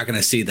 You're not going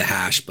to see the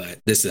hash, but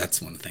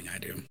that's one thing I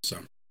do. So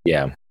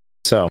yeah.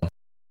 So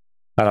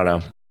I don't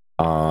know.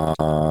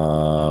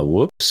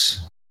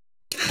 Whoops.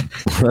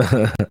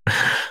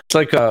 It's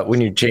like when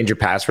you change your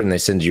password and they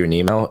send you an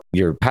email.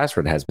 Your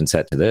password has been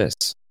set to this.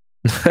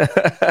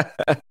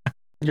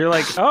 You're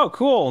like, oh,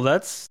 cool.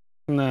 That's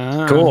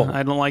cool.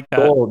 I don't like that.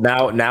 Cool.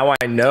 Now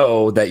I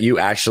know that you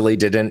actually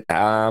didn't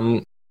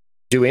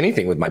do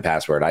anything with my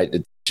password.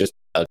 It's just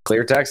a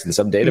clear text in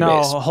some database.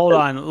 No, hold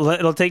on.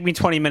 It'll take me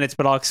 20 minutes,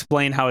 but I'll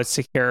explain how it's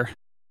secure.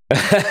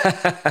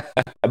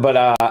 But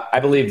I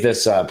believe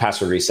this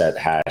password reset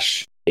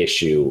hash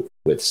issue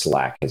with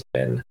Slack has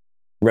been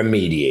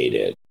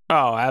remediated.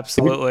 Oh,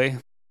 absolutely.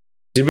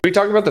 Did we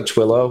talk about the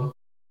Twilio?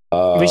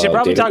 We should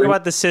probably talk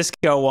about the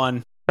Cisco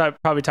one.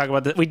 Probably talk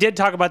about we did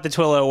talk about the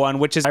Twilio one,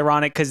 which is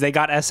ironic because they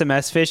got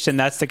SMS phished, and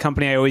that's the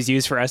company I always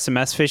use for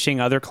SMS phishing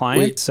other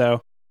clients.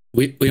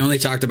 We only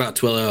talked about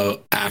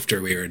Twilio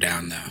after we were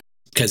down though,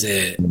 because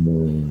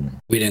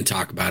we didn't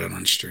talk about it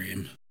on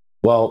stream.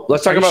 Well,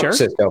 let's talk about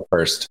Cisco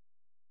first.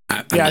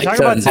 Talk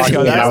about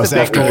Cisco. That's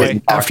the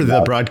big after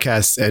the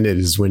broadcast ended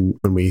is when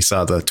we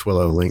saw the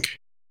Twilio link.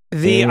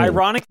 The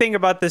ironic thing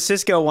about the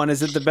Cisco one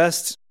is that the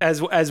best,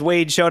 as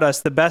Wade showed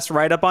us, the best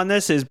write up on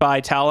this is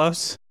by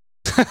Talos.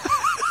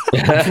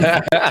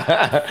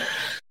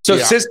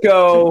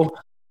 Cisco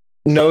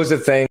knows a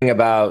thing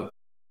about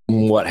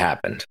what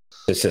happened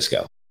to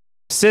Cisco.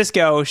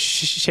 Cisco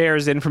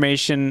shares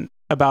information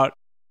about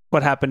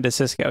what happened to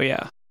Cisco.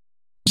 Yeah.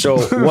 So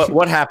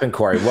what happened,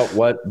 Corey?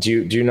 What do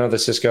you know the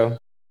Cisco?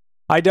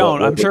 I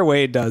don't. I'm sure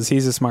Wade does.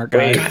 He's a smart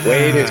guy.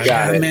 Wade has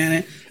got it.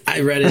 Man,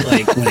 I read it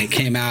like when it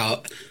came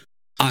out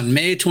on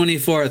May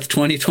 24th,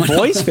 2020.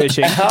 Voice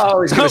phishing.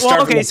 Oh, he's going to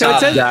start from the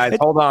top, guys.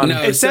 Hold on.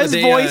 No, it says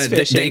voice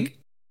phishing.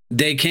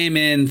 They came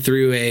in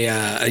through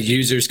a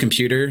user's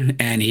computer,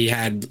 and he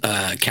had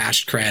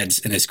cached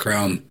creds in his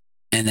Chrome,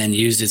 and then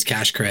used his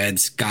cache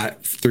creds,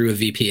 got through a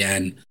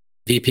VPN'd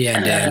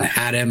in,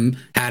 had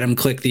him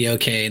click the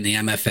OK in the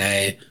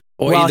MFA,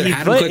 or either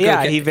had him click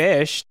OK. He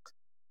vished.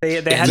 They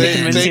had to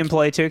convince the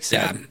employee to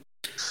accept.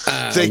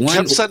 They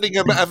kept sending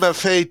him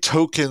MFA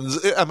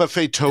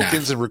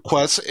tokens and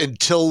requests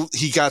until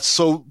he got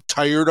so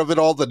tired of it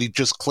all that he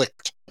just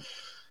clicked.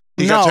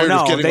 They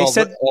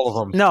said all of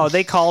them. No,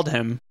 they called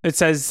him. It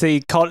says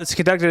it's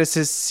conducted a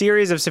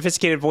series of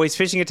sophisticated voice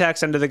phishing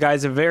attacks under the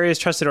guise of various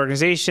trusted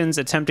organizations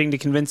attempting to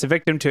convince the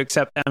victim to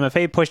accept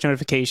MFA push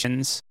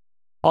notifications.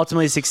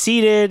 Ultimately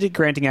succeeded,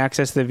 granting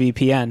access to the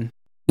VPN.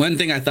 One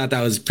thing I thought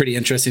that was pretty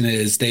interesting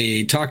is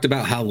they talked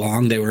about how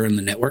long they were in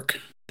the network.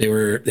 They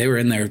were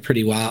in there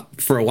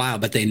for a while,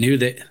 but they knew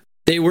that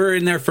they were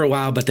in there for a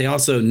while, but they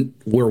also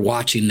were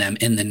watching them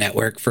in the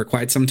network for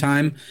quite some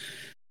time.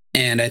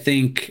 And I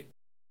think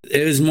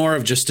it was more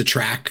of just to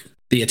track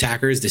the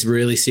attackers, to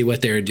really see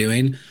what they were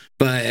doing.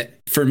 But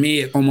for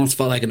me, it almost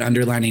felt like an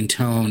underlining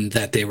tone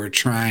that they were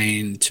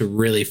trying to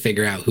really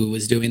figure out who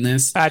was doing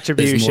this.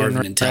 Attribution. More of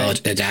an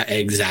intelligent,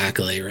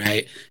 exactly,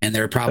 right? And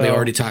they're probably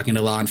already talking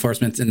to law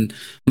enforcement. And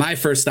my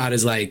first thought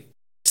is like,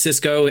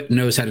 Cisco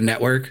knows how to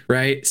network,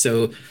 right?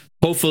 So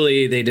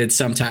hopefully they did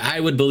sometime.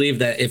 I would believe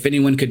that if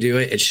anyone could do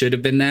it, it should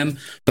have been them,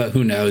 but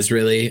who knows,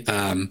 really?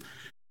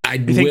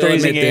 You think they're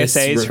using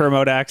ASAs for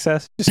remote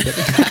access? Just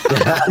kidding.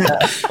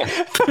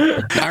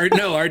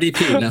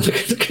 RDP. No.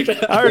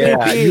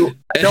 RDP.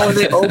 No,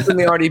 they open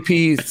the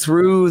RDP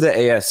through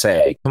the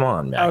ASA. Come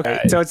on, man.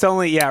 Okay, so it's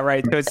only so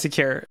it's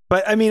secure.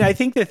 But I mean, I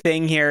think the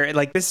thing here,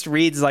 like this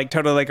reads like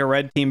totally like a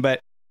red team,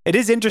 but it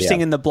is interesting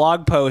in the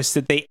blog post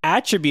that they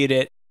attribute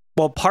it.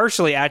 Well,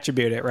 partially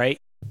attribute it, right?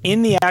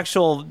 In the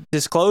actual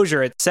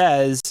disclosure, it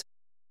says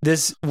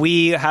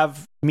we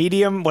have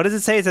medium. What does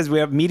it say? It says we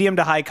have medium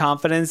to high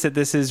confidence that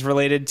this is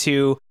related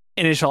to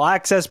initial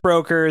access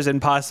brokers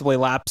and possibly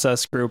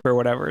Lapsus Group or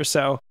whatever.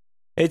 So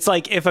it's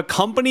like if a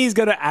company is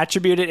going to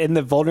attribute it in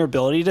the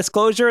vulnerability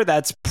disclosure,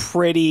 that's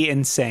pretty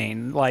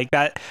insane. Like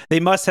that,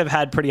 they must have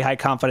had pretty high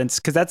confidence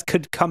because that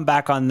could come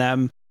back on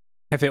them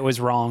if it was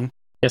wrong.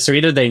 Yeah, so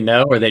either they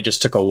know or they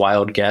just took a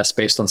wild guess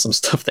based on some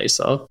stuff they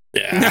saw.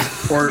 Yeah.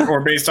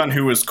 or based on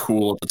who was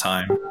cool at the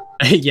time.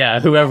 Yeah,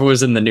 whoever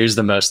was in the news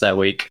the most that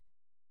week.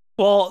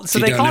 Well, so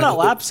they called out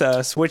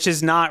Lapsus, which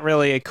is not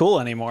really cool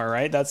anymore,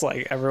 right? That's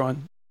like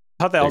everyone.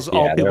 I thought that was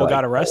all people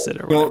got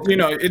arrested. Or well,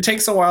 it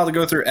takes a while to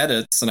go through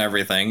edits and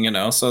everything,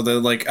 so they're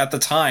like, at the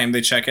time,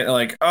 they check it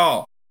like,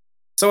 oh,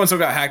 so-and-so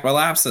got hacked by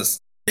Lapsus.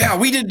 Yeah,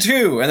 we did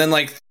too. And then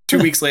like 2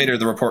 weeks later,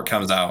 the report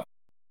comes out.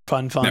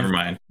 Fun. Never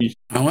mind.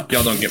 Y'all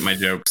don't get my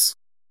jokes.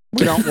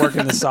 We don't work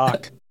in the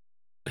SOC.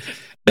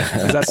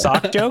 Is that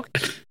SOC joke?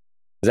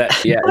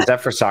 Is that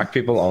for SOC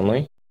people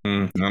only?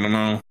 I don't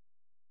know.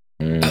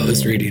 I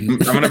was reading. I'm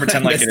going to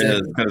pretend like it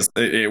is because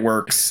it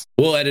works.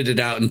 We'll edit it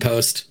out in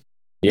post.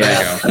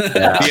 Yeah.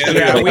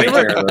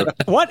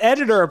 What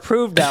editor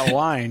approved that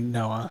line,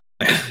 Noah?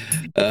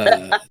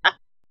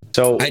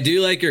 So I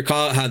do like your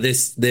call out how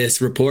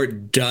this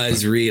report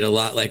does read a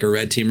lot like a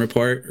red team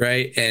report,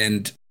 right?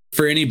 And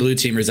for any blue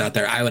teamers out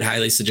there, I would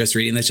highly suggest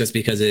reading this just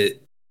because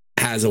it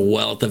has a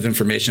wealth of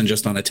information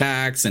just on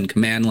attacks and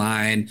command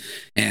line.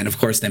 And of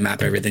course, they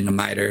map everything to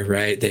MITRE,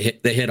 right?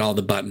 They hit all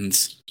the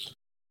buttons.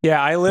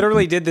 Yeah, I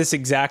literally did this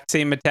exact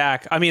same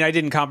attack. I mean, I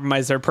didn't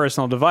compromise their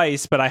personal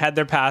device, but I had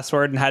their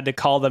password and had to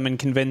call them and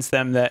convince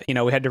them that,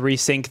 we had to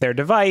resync their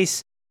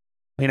device.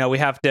 We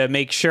have to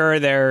make sure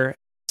they're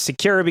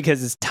secure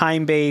because it's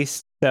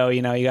time-based. So,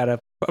 you got to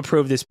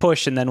approve this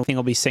push and then the thing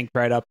will be synced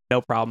right up.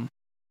 No problem.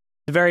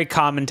 It's a very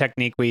common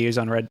technique we use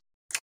on Red.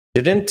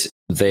 Didn't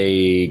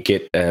they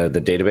get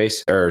the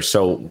database, or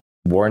so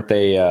weren't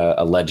they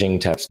alleging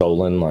to have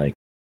stolen like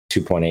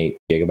 2.8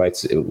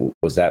 gigabytes?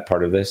 Was that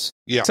part of this?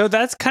 Yeah. So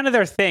that's kind of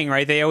their thing,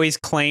 right? They always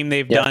claim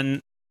they've done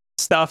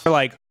stuff for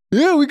like,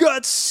 yeah, we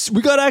got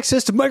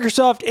access to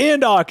Microsoft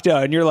and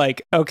Okta. And you're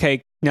like,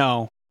 okay,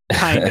 no,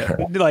 kind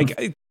of.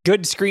 Like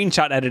good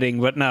screenshot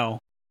editing, but no.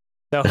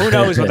 So who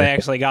knows what they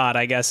actually got,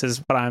 I guess,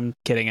 is what I'm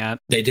getting at.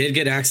 They did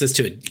get access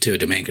to a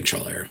domain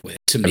controller, which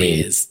to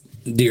me is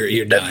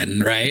you're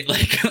done, right?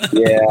 Like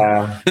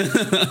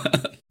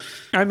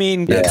I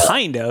mean,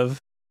 kind of.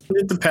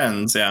 It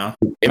depends, yeah.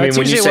 I mean,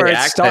 when you say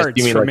access,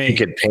 you mean like you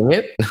could ping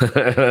it?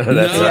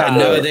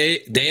 No,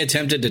 they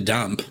attempted to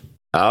dump.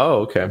 Oh,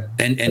 okay.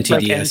 And NTDS.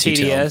 Like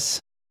NTDS.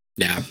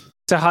 Yeah.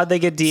 So how'd they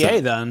get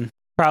DA then?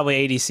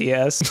 Probably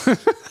ADCS.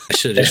 I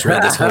should have just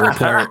read this whole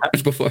report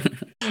before.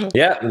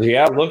 Yeah.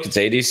 Look, it's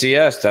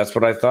ADCS. That's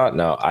what I thought.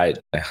 No, I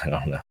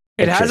don't know.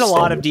 It has a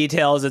lot of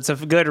details. It's a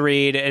good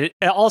read.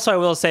 Also, I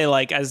will say,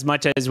 like, as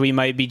much as we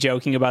might be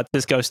joking about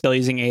Cisco still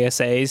using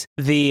ASAs,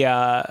 the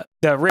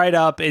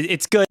write-up,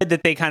 it's good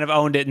that they kind of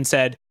owned it and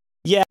said,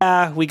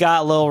 yeah, we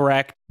got a little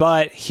wrecked,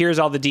 but here's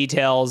all the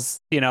details,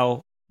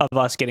 of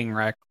us getting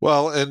wrecked.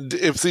 Well, and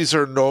if these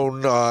are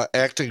known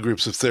acting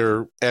groups, if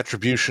their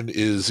attribution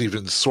is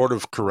even sort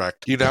of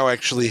correct, you now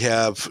actually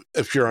have,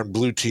 if you're on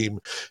Blue Team,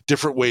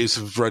 different ways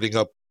of writing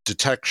up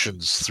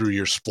detections through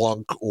your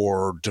Splunk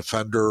or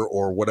Defender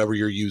or whatever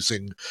you're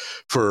using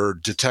for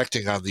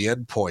detecting on the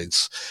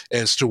endpoints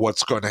as to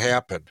what's going to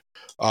happen.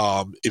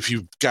 If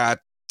you've got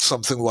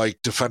something like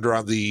Defender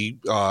on the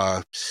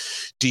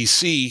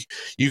DC,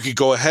 you could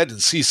go ahead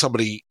and see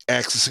somebody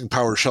accessing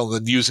PowerShell and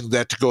then using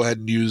that to go ahead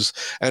and use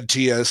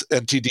NTDS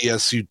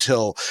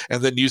util,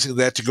 and then using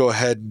that to go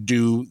ahead and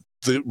do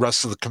the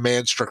rest of the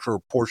command structure or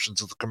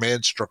portions of the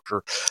command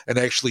structure and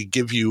actually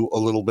give you a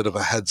little bit of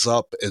a heads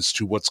up as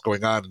to what's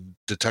going on and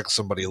detect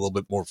somebody a little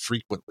bit more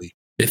frequently.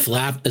 If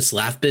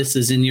Lapsus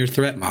is in your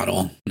threat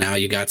model, now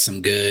you got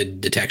some good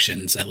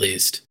detections at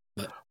least.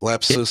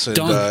 Lapsus and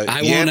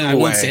I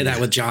won't say that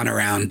with John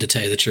around, to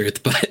tell you the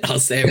truth, but I'll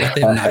say it with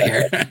him not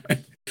here.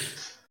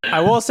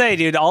 I will say,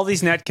 dude, all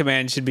these net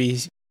commands should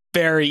be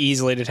very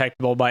easily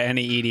detectable by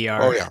any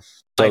EDR. Oh yeah.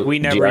 Like, we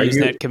never use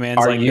net commands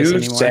like this anymore.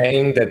 Are you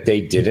saying that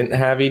they didn't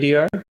have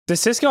EDR?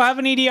 Does Cisco have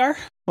an EDR?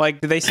 Like,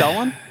 did they sell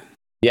one?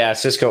 Yeah,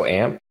 Cisco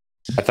AMP.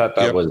 I thought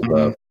that was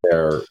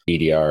their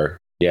EDR.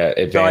 Yeah,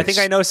 advanced. So I think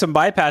I know some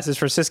bypasses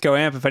for Cisco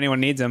AMP if anyone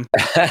needs them.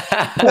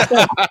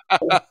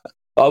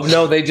 Oh,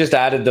 no, they just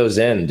added those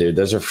in, dude.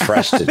 Those are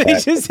fresh to They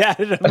just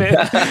added them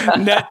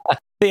in.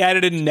 They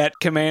added in net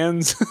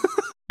commands.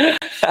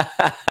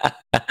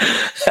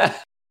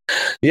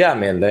 Yeah,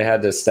 man, they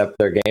had to step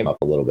their game up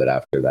a little bit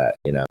after that,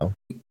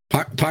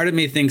 Part of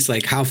me thinks,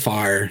 like, how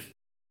far,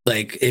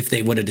 like, if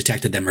they would have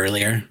detected them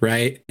earlier,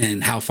 right?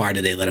 And how far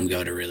did they let them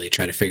go to really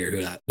try to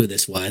figure who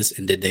this was?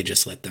 And did they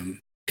just let them?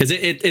 Because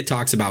it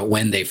talks about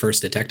when they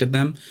first detected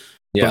them.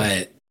 Yeah.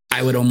 But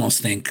I would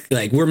almost think,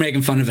 like, we're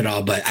making fun of it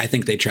all, but I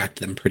think they tracked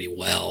them pretty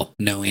well,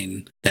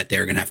 knowing that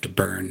they're going to have to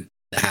burn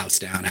the house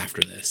down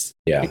after this.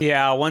 Yeah.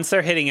 Yeah, once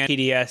they're hitting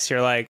NTDS,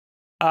 you're like,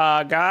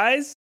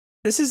 guys,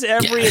 this is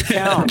every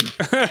account.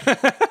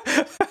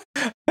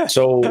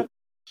 So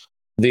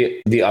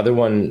the other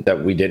one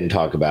that we didn't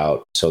talk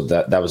about, so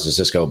that was the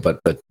Cisco, but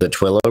the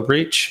Twilio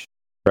breach,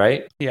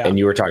 right? Yeah. And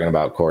you were talking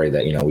about, Corey,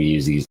 that we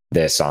use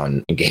this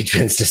on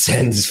engagements to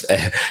send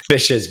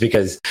fishes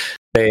because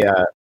they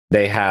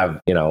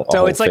have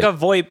so it's like a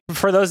VoIP.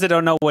 For those that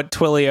don't know what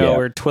Twilio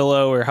or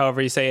Twillo or however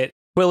you say it,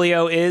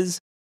 Twilio is.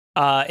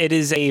 It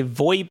is a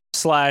VoIP /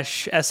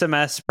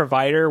 SMS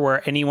provider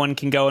where anyone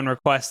can go and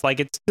request, like,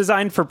 it's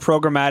designed for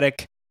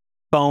programmatic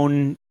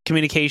phone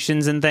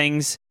communications and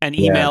things and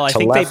email. Yeah, I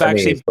think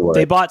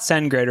they bought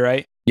SendGrid,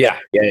 right? Yeah.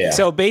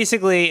 So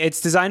basically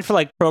it's designed for,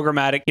 like,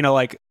 programmatic,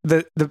 like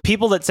the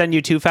people that send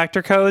you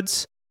 2-factor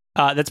codes,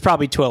 that's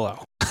probably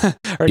Twilio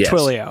or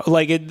Twilio.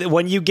 Like,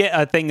 when you get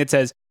a thing that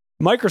says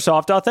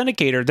Microsoft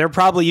Authenticator, they're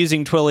probably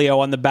using Twilio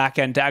on the back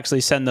end to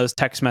actually send those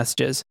text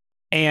messages.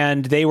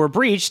 And they were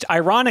breached,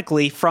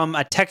 ironically, from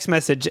a text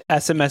message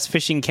SMS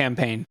phishing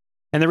campaign.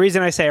 And the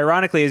reason I say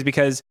ironically is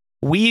because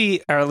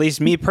we, or at least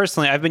me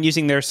personally, I've been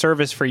using their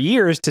service for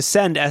years to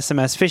send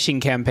SMS phishing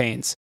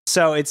campaigns.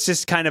 So it's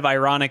just kind of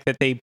ironic that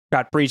they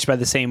got breached by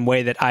the same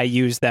way that I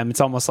use them.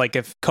 It's almost like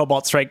if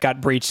Cobalt Strike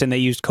got breached and they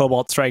used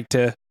Cobalt Strike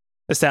to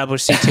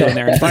establish C2 in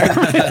their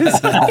environment.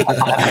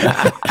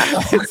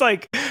 It's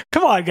like,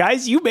 come on,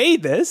 guys, you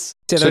made this.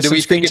 So do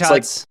we think it's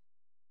like,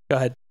 go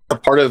ahead, a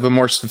part of a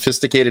more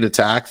sophisticated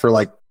attack for,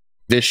 like,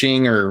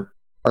 phishing or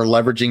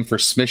leveraging for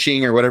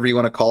smishing or whatever you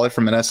want to call it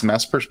from an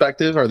SMS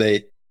perspective?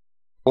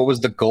 What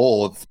was the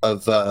goal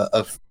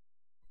of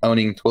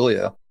owning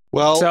Twilio?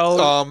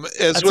 Well,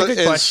 as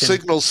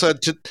Signal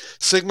said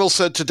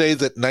today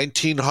that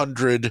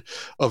 1,900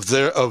 of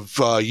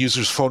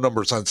users' phone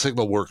numbers on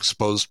Signal were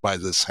exposed by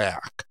this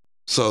hack.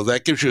 So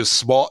that gives you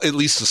at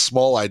least a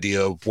small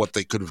idea of what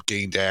they could have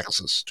gained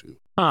access to.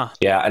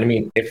 Yeah, and I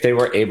mean, if they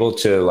were able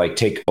to like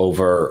take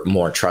over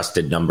more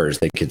trusted numbers,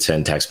 they could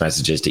send text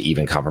messages to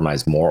even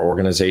compromise more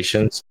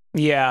organizations.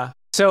 Yeah.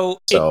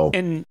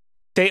 And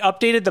they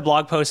updated the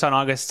blog post on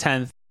August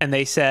 10th, and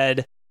they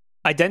said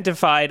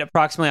identified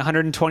approximately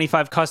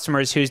 125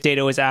 customers whose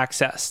data was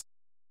accessed.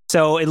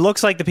 So it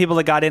looks like the people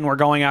that got in were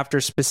going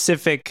after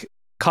specific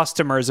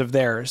customers of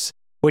theirs,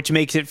 which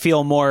makes it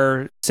feel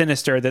more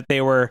sinister that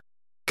they were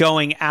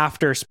going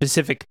after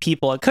specific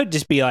people. It could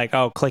just be like,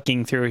 oh,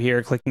 clicking through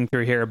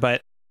here.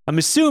 But I'm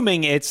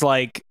assuming it's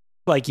like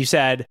you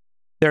said,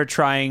 they're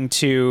trying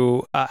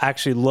to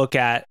actually look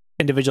at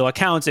individual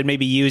accounts and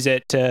maybe use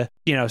it to,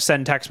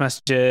 send text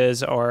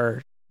messages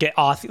or get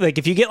auth. Like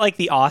if you get like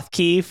the auth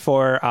key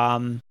for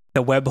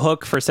the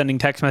webhook for sending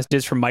text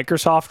messages from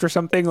Microsoft or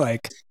something,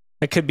 like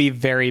it could be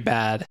very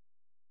bad.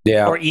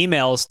 Yeah. Or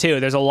emails too.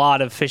 There's a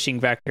lot of phishing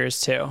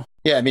vectors too.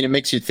 Yeah. I mean, it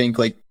makes you think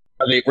like,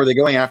 were they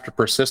going after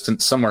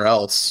persistence somewhere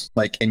else,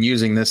 like, and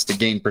using this to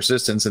gain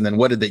persistence? And then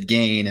what did they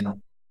gain?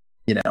 And,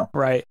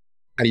 right.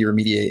 How do you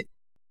remediate?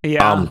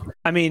 Yeah.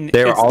 I mean,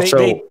 they were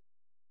also,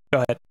 go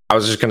ahead. I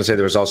was just going to say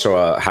there was also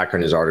a Hacker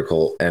News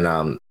article.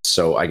 And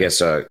so I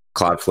guess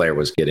Cloudflare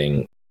was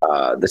getting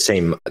the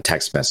same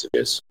text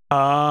messages.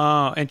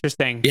 Oh,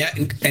 interesting. Yeah.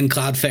 And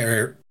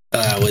Cloudflare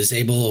was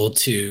able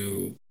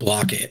to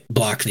block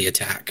the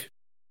attack.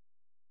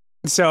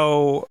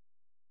 So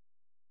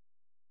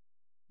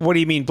what do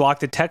you mean,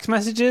 block the text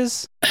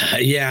messages?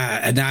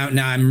 Yeah, and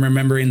now I'm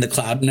remembering the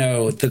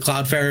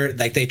Cloudflare,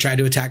 like they tried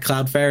to attack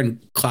Cloudflare,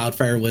 and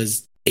Cloudflare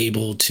was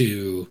able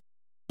to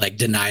like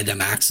deny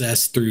them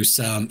access through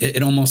some.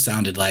 It almost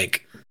sounded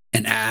like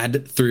an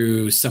ad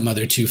through some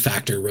other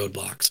two-factor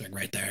roadblocks, like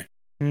right there.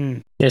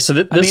 Yeah, so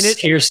this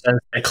here says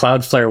that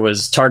Cloudflare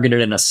was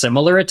targeted in a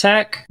similar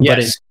attack, but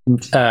it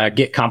didn't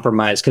get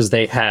compromised because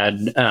they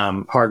had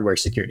hardware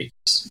security.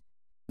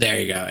 There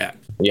you go. Yeah.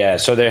 Yeah.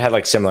 So they had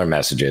like similar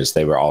messages.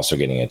 They were also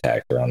getting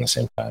attacked around the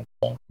same time.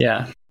 So.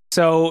 Yeah.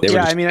 So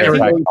yeah, I mean, I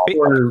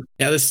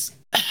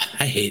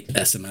hate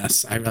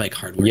SMS. I like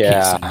hardware.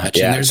 Yeah. So much.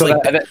 Yeah. And so so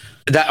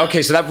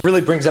that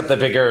really brings up the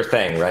bigger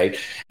thing, right?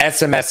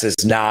 SMS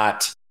is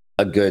not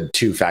a good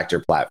two-factor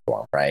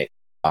platform, right?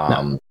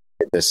 No.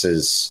 This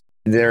is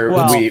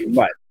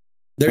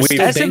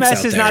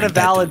SMS is not a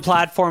valid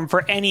platform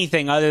for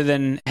anything other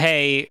than,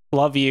 hey,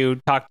 love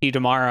you, talk to you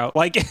tomorrow.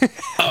 Like,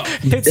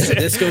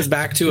 this goes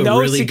back to no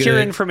really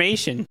secure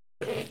information.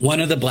 One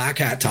of the Black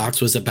Hat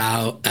talks was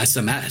about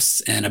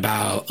SMS and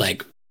about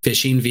like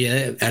phishing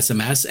via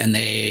SMS, and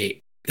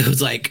it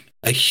was like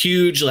a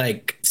huge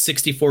like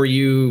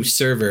 64U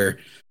server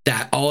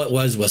that all it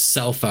was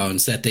cell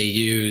phones that they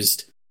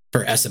used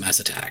for SMS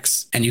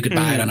attacks, and you could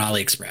buy it on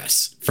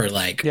AliExpress for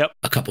like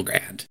a couple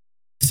grand.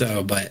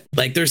 So, but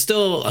like, there's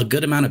still a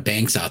good amount of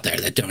banks out there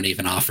that don't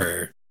even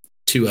offer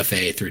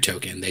 2FA through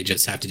token. They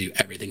just have to do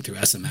everything through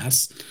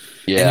SMS.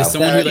 Yeah. And as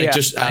someone who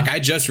I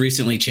just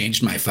recently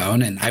changed my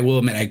phone, and I will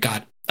admit I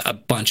got a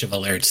bunch of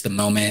alerts the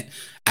moment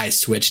I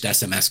switched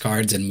SMS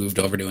cards and moved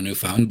over to a new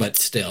phone. But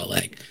still,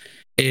 like,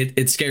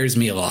 it scares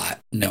me a lot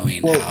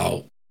knowing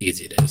how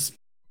easy it is.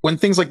 When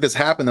things like this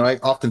happen, though, I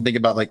often think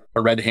about like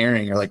a red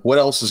herring or like what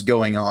else is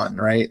going on,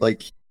 right?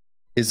 Like,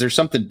 is there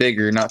something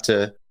bigger, not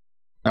to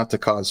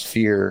cause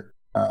fear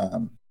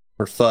or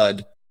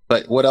FUD,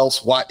 but what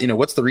else?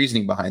 What's the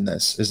reasoning behind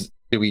this?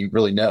 Do we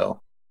really know?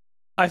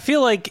 I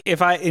feel like if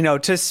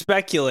to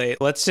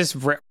speculate, let's just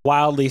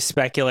wildly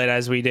speculate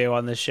as we do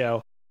on this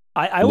show.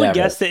 I would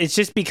guess that it's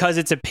just because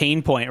it's a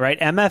pain point, right?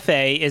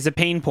 MFA is a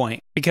pain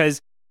point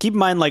because keep in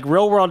mind, like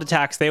real world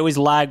attacks, they always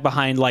lag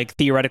behind like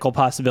theoretical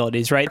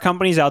possibilities, right? There are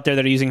companies out there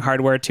that are using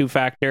hardware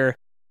two-factor.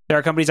 There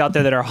are companies out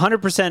there that are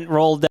 100%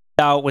 rolled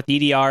out with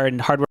EDR and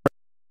hardware.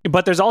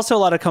 But there's also a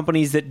lot of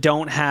companies that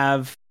don't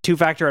have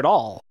two-factor at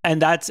all.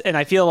 And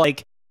I feel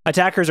like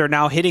attackers are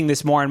now hitting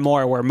this more and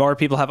more, where more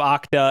people have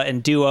Okta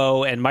and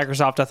Duo and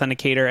Microsoft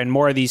Authenticator and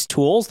more of these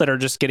tools that are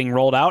just getting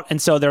rolled out.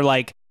 And so they're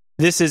like,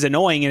 this is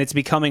annoying and it's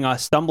becoming a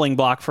stumbling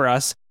block for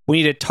us.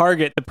 We need to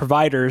target the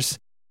providers,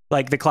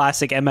 like the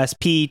classic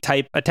MSP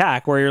type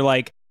attack, where you're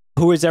like,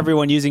 who is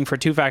everyone using for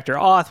two-factor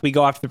auth? We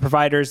go after the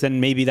providers, then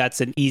maybe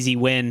that's an easy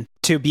win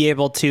to be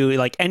able to,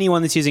 like,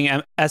 anyone that's using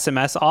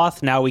SMS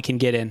auth, now we can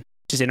get in.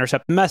 Just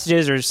intercept the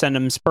messages or send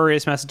them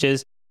spurious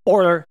messages,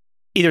 or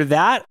either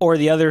that, or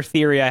the other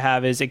theory I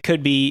have is it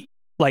could be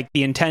like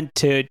the intent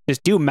to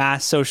just do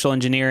mass social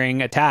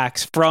engineering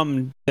attacks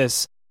from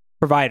this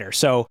provider.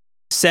 So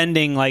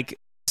sending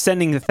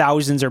the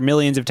thousands or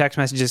millions of text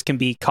messages can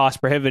be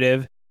cost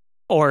prohibitive,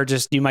 or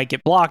just you might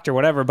get blocked or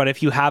whatever. But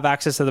if you have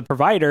access to the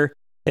provider,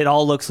 it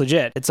all looks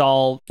legit. It's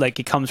all like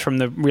it comes from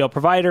the real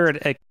provider.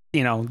 That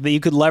you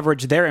could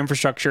leverage their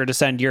infrastructure to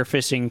send your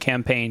phishing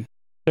campaign.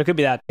 So it could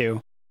be that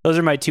too. Those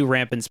are my two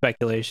rampant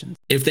speculations.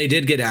 If they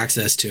did get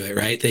access to it,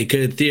 right, they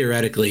could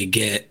theoretically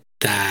get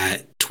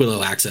that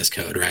Twilio access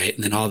code, right?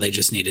 And then all they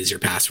just need is your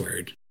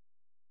password.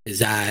 Is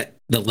that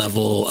the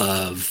level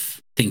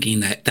of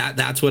thinking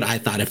that's what I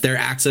thought? If they're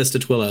access to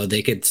Twilio,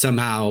 they could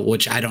somehow,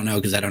 which I don't know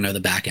because I don't know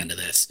the back end of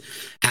this,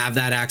 have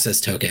that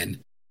access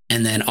token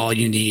and then all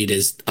you need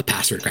is a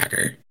password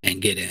cracker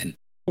and get in.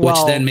 Which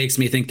then makes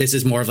me think this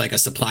is more of like a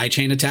supply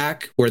chain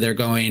attack where they're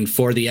going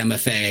for the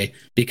MFA,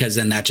 because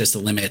then that just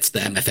limits the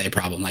MFA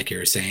problem, like you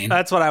were saying.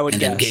 That's what I would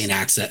guess. And then gain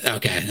access.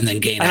 Okay. And then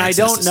gain access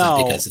I don't to stuff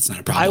know because it's not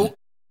a problem.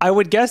 I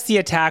would guess the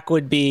attack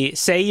would be,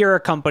 say you're a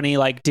company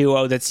like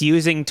Duo that's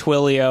using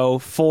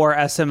Twilio for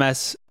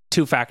SMS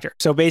two-factor.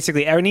 So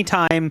basically,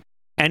 anytime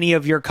any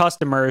of your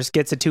customers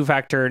gets a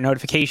two-factor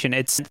notification,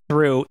 it's sent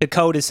through, the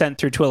code is sent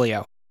through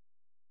Twilio.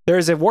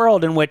 There's a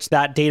world in which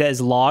that data is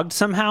logged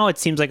somehow. It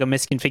seems like a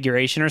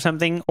misconfiguration or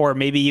something, or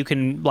maybe you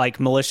can like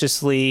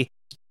maliciously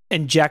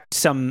inject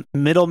some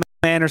middleman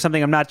or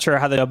something. I'm not sure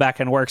how the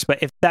backend works,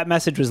 but if that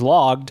message was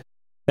logged,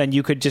 then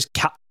you could just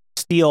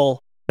steal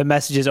the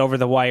messages over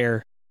the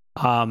wire.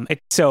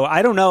 So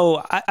I don't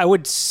know. I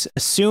would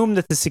assume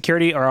that the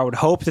security, or I would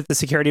hope that the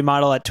security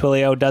model at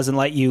Twilio doesn't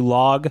let you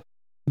log.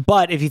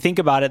 But if you think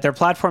about it, their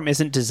platform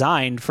isn't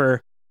designed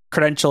for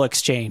credential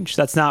exchange.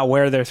 That's not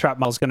where their threat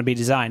model is going to be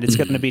designed. It's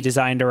going to be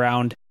designed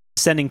around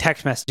sending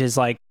text messages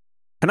like,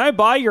 "Can I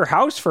buy your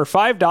house for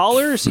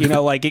 $5?" You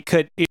know, like it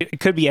could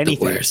be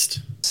anything. The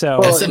worst.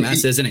 So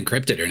SMS isn't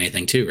encrypted or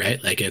anything, too,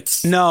 right? Like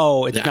it's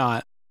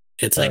not.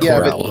 It's like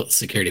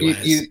security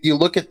wise. You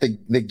look at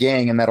the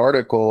gang in that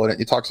article,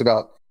 and it talks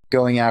about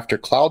going after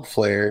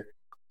Cloudflare.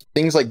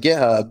 Things like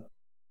GitHub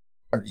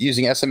are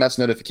using SMS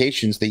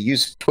notifications. They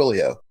use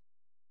Twilio.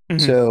 Mm-hmm.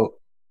 So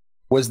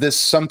was this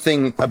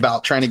something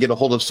about trying to get a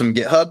hold of some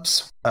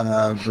GitHubs?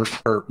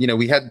 Or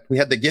we had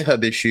the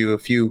GitHub issue a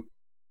few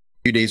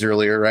days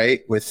earlier,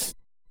 right? With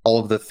all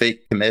of the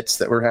fake commits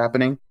that were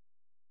happening.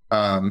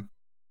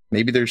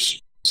 Maybe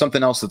there's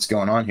something else that's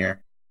going on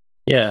here.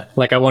 Yeah,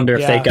 like I wonder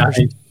if they got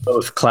into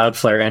both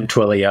Cloudflare and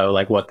Twilio,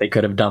 like what they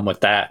could have done with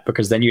that,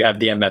 because then you have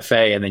the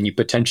MFA and then you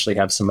potentially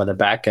have some of the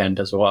back end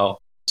as well.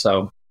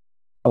 So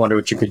I wonder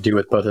what you could do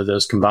with both of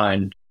those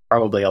combined.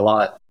 Probably a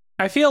lot.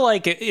 I feel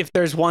like if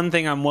there's one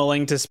thing I'm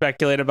willing to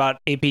speculate about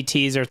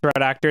APTs or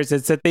threat actors,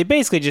 it's that they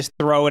basically just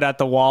throw it at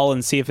the wall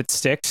and see if it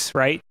sticks,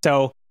 right?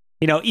 So,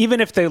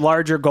 even if the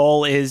larger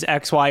goal is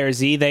X, Y, or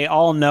Z, they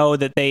all know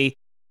that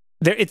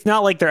it's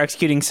not like they're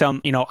executing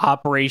some,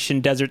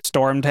 Operation Desert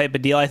Storm type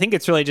of deal. I think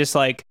it's really just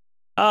like,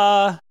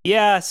 so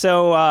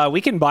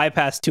we can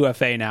bypass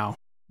 2FA now.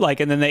 Like,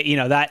 and then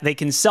they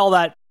can sell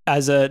that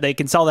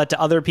to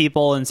other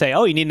people and say,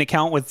 oh, you need an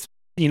account with,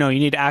 you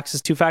need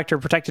access two-factor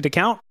protected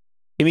account.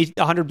 Give me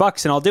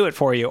 $100 and I'll do it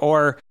for you.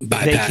 Or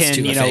bypass they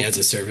can, 2FA as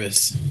a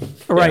service.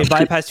 Right,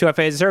 bypass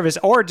 2FA as a service,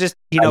 or just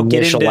get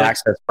initial into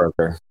access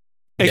broker.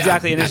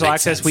 Exactly, initial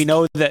access. Sense. We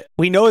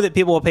know that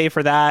people will pay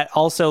for that.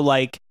 Also,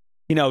 like,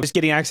 just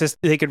getting access,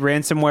 they could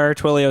ransomware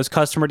Twilio's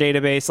customer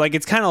database. Like,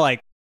 it's kind of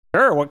like,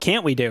 sure, what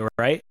can't we do,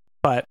 right?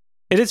 But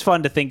it is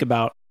fun to think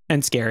about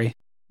and scary.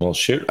 Well,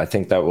 shoot, I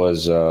think that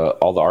was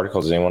all the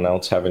articles. Does anyone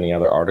else have any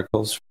other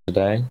articles for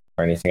today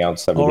or anything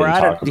else that we didn't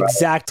talk about?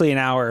 Exactly an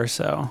hour or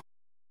so.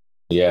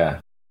 Yeah.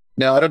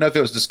 No, I don't know if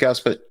it was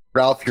discussed, but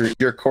Ralph,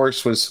 your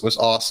course was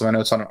awesome. I know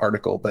it's on an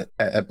article, but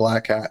at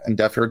Black Hat and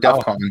DEF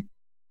CON,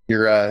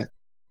 you're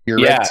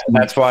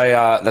that's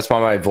why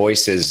my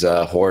voice is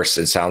hoarse.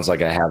 It sounds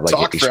like I have like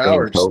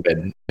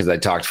COVID because I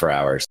talked for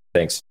hours.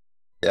 Thanks.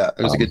 Yeah,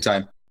 it was a good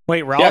time.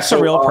 Wait, Ralph's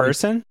a real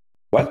person?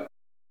 What?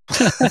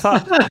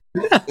 I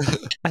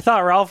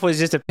thought Ralph was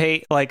just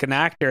an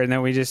actor, and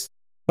then we just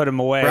put him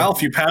away.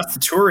 Ralph, you passed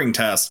the Turing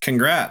test.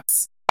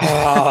 Congrats.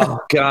 Oh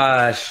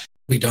gosh.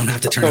 We don't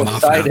have to turn him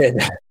off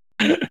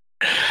now.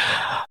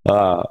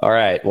 All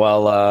right.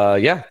 Well,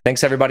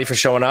 thanks everybody for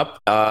showing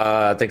up.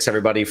 Thanks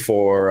everybody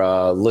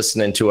for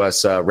listening to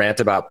us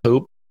rant about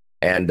poop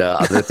and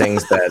other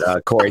things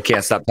that Corey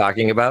can't stop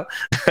talking about.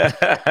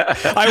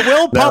 I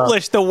will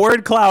publish the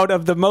word cloud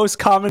of the most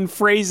common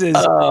phrases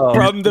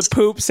from the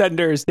poop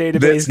senders database.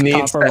 This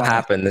needs to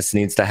happen. This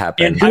needs to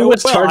happen. And who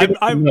was targeted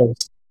the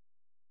most?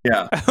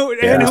 Yeah.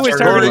 And who was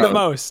targeted the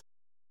most?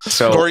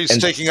 So Corey's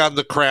taking on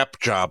the crap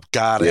job.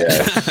 Got it.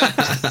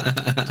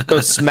 Yeah. So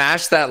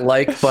smash that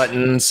like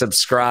button,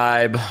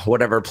 subscribe,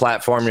 whatever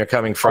platform you're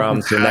coming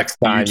from. So next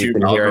time you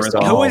can hear us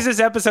all. Who is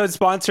this episode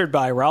sponsored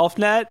by?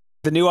 RalphNet,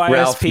 the new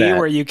ISP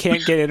where you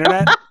can't get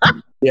internet?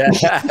 Yes.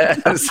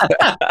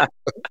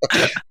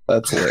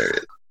 That's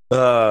hilarious.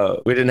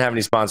 We didn't have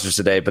any sponsors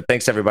today, but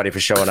thanks everybody for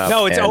showing up.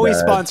 No, it's always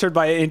sponsored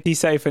by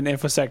IntiSafe and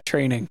Infosec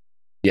training.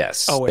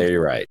 Yes, there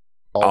you're right.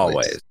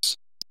 Always.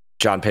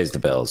 John pays the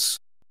bills.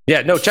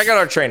 Yeah, no, check out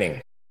our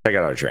training.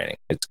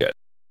 It's good.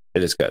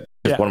 It is good.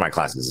 One of my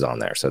classes is on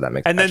there, so that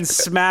makes and then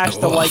smash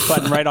the like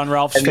button right on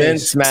Ralph's face. And then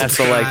smash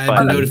the like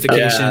button.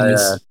 Notifications.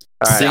 Yeah.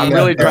 All right, I'm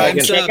really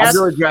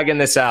dragging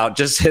this out.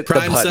 Just hit the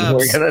button. Subs.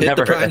 We're gonna hit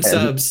the Prime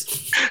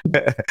subs.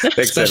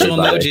 Special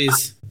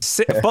emojis.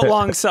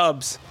 Foot-long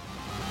subs.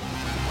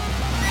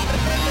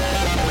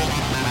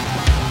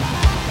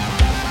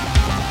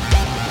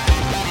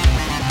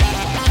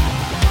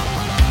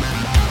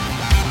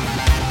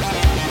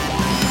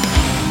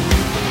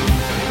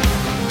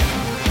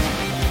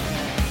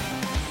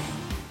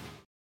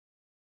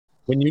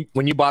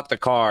 when you bought the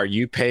car,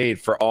 you paid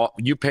for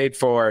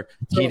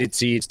heated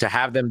seats, to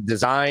have them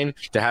designed,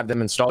 to have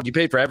them installed. You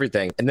paid for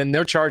everything, and then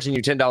they're charging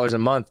you $10 a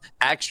month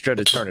extra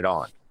to turn it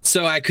on.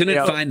 So I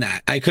couldn't find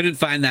that. I couldn't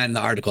find that in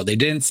the article. They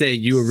didn't say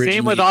you originally.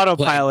 Same with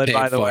autopilot,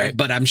 by the way. It,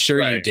 but I'm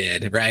sure you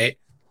did, right?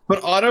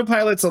 But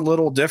autopilot's a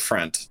little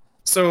different.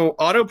 So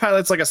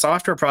autopilot's like a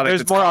software product.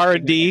 There's more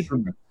R&D.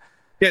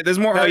 Yeah, there's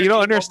more. No, you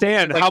don't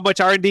understand how much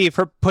R&D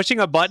for pushing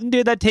a button,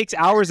 dude. That takes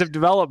hours of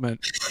development.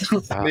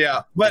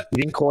 Yeah, but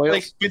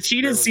like with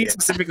heated seats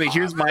specifically,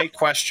 here's my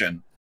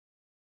question: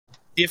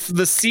 if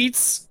the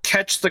seats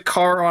catch the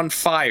car on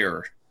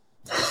fire,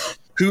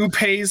 who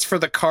pays for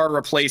the car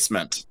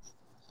replacement?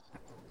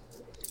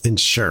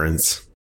 Insurance.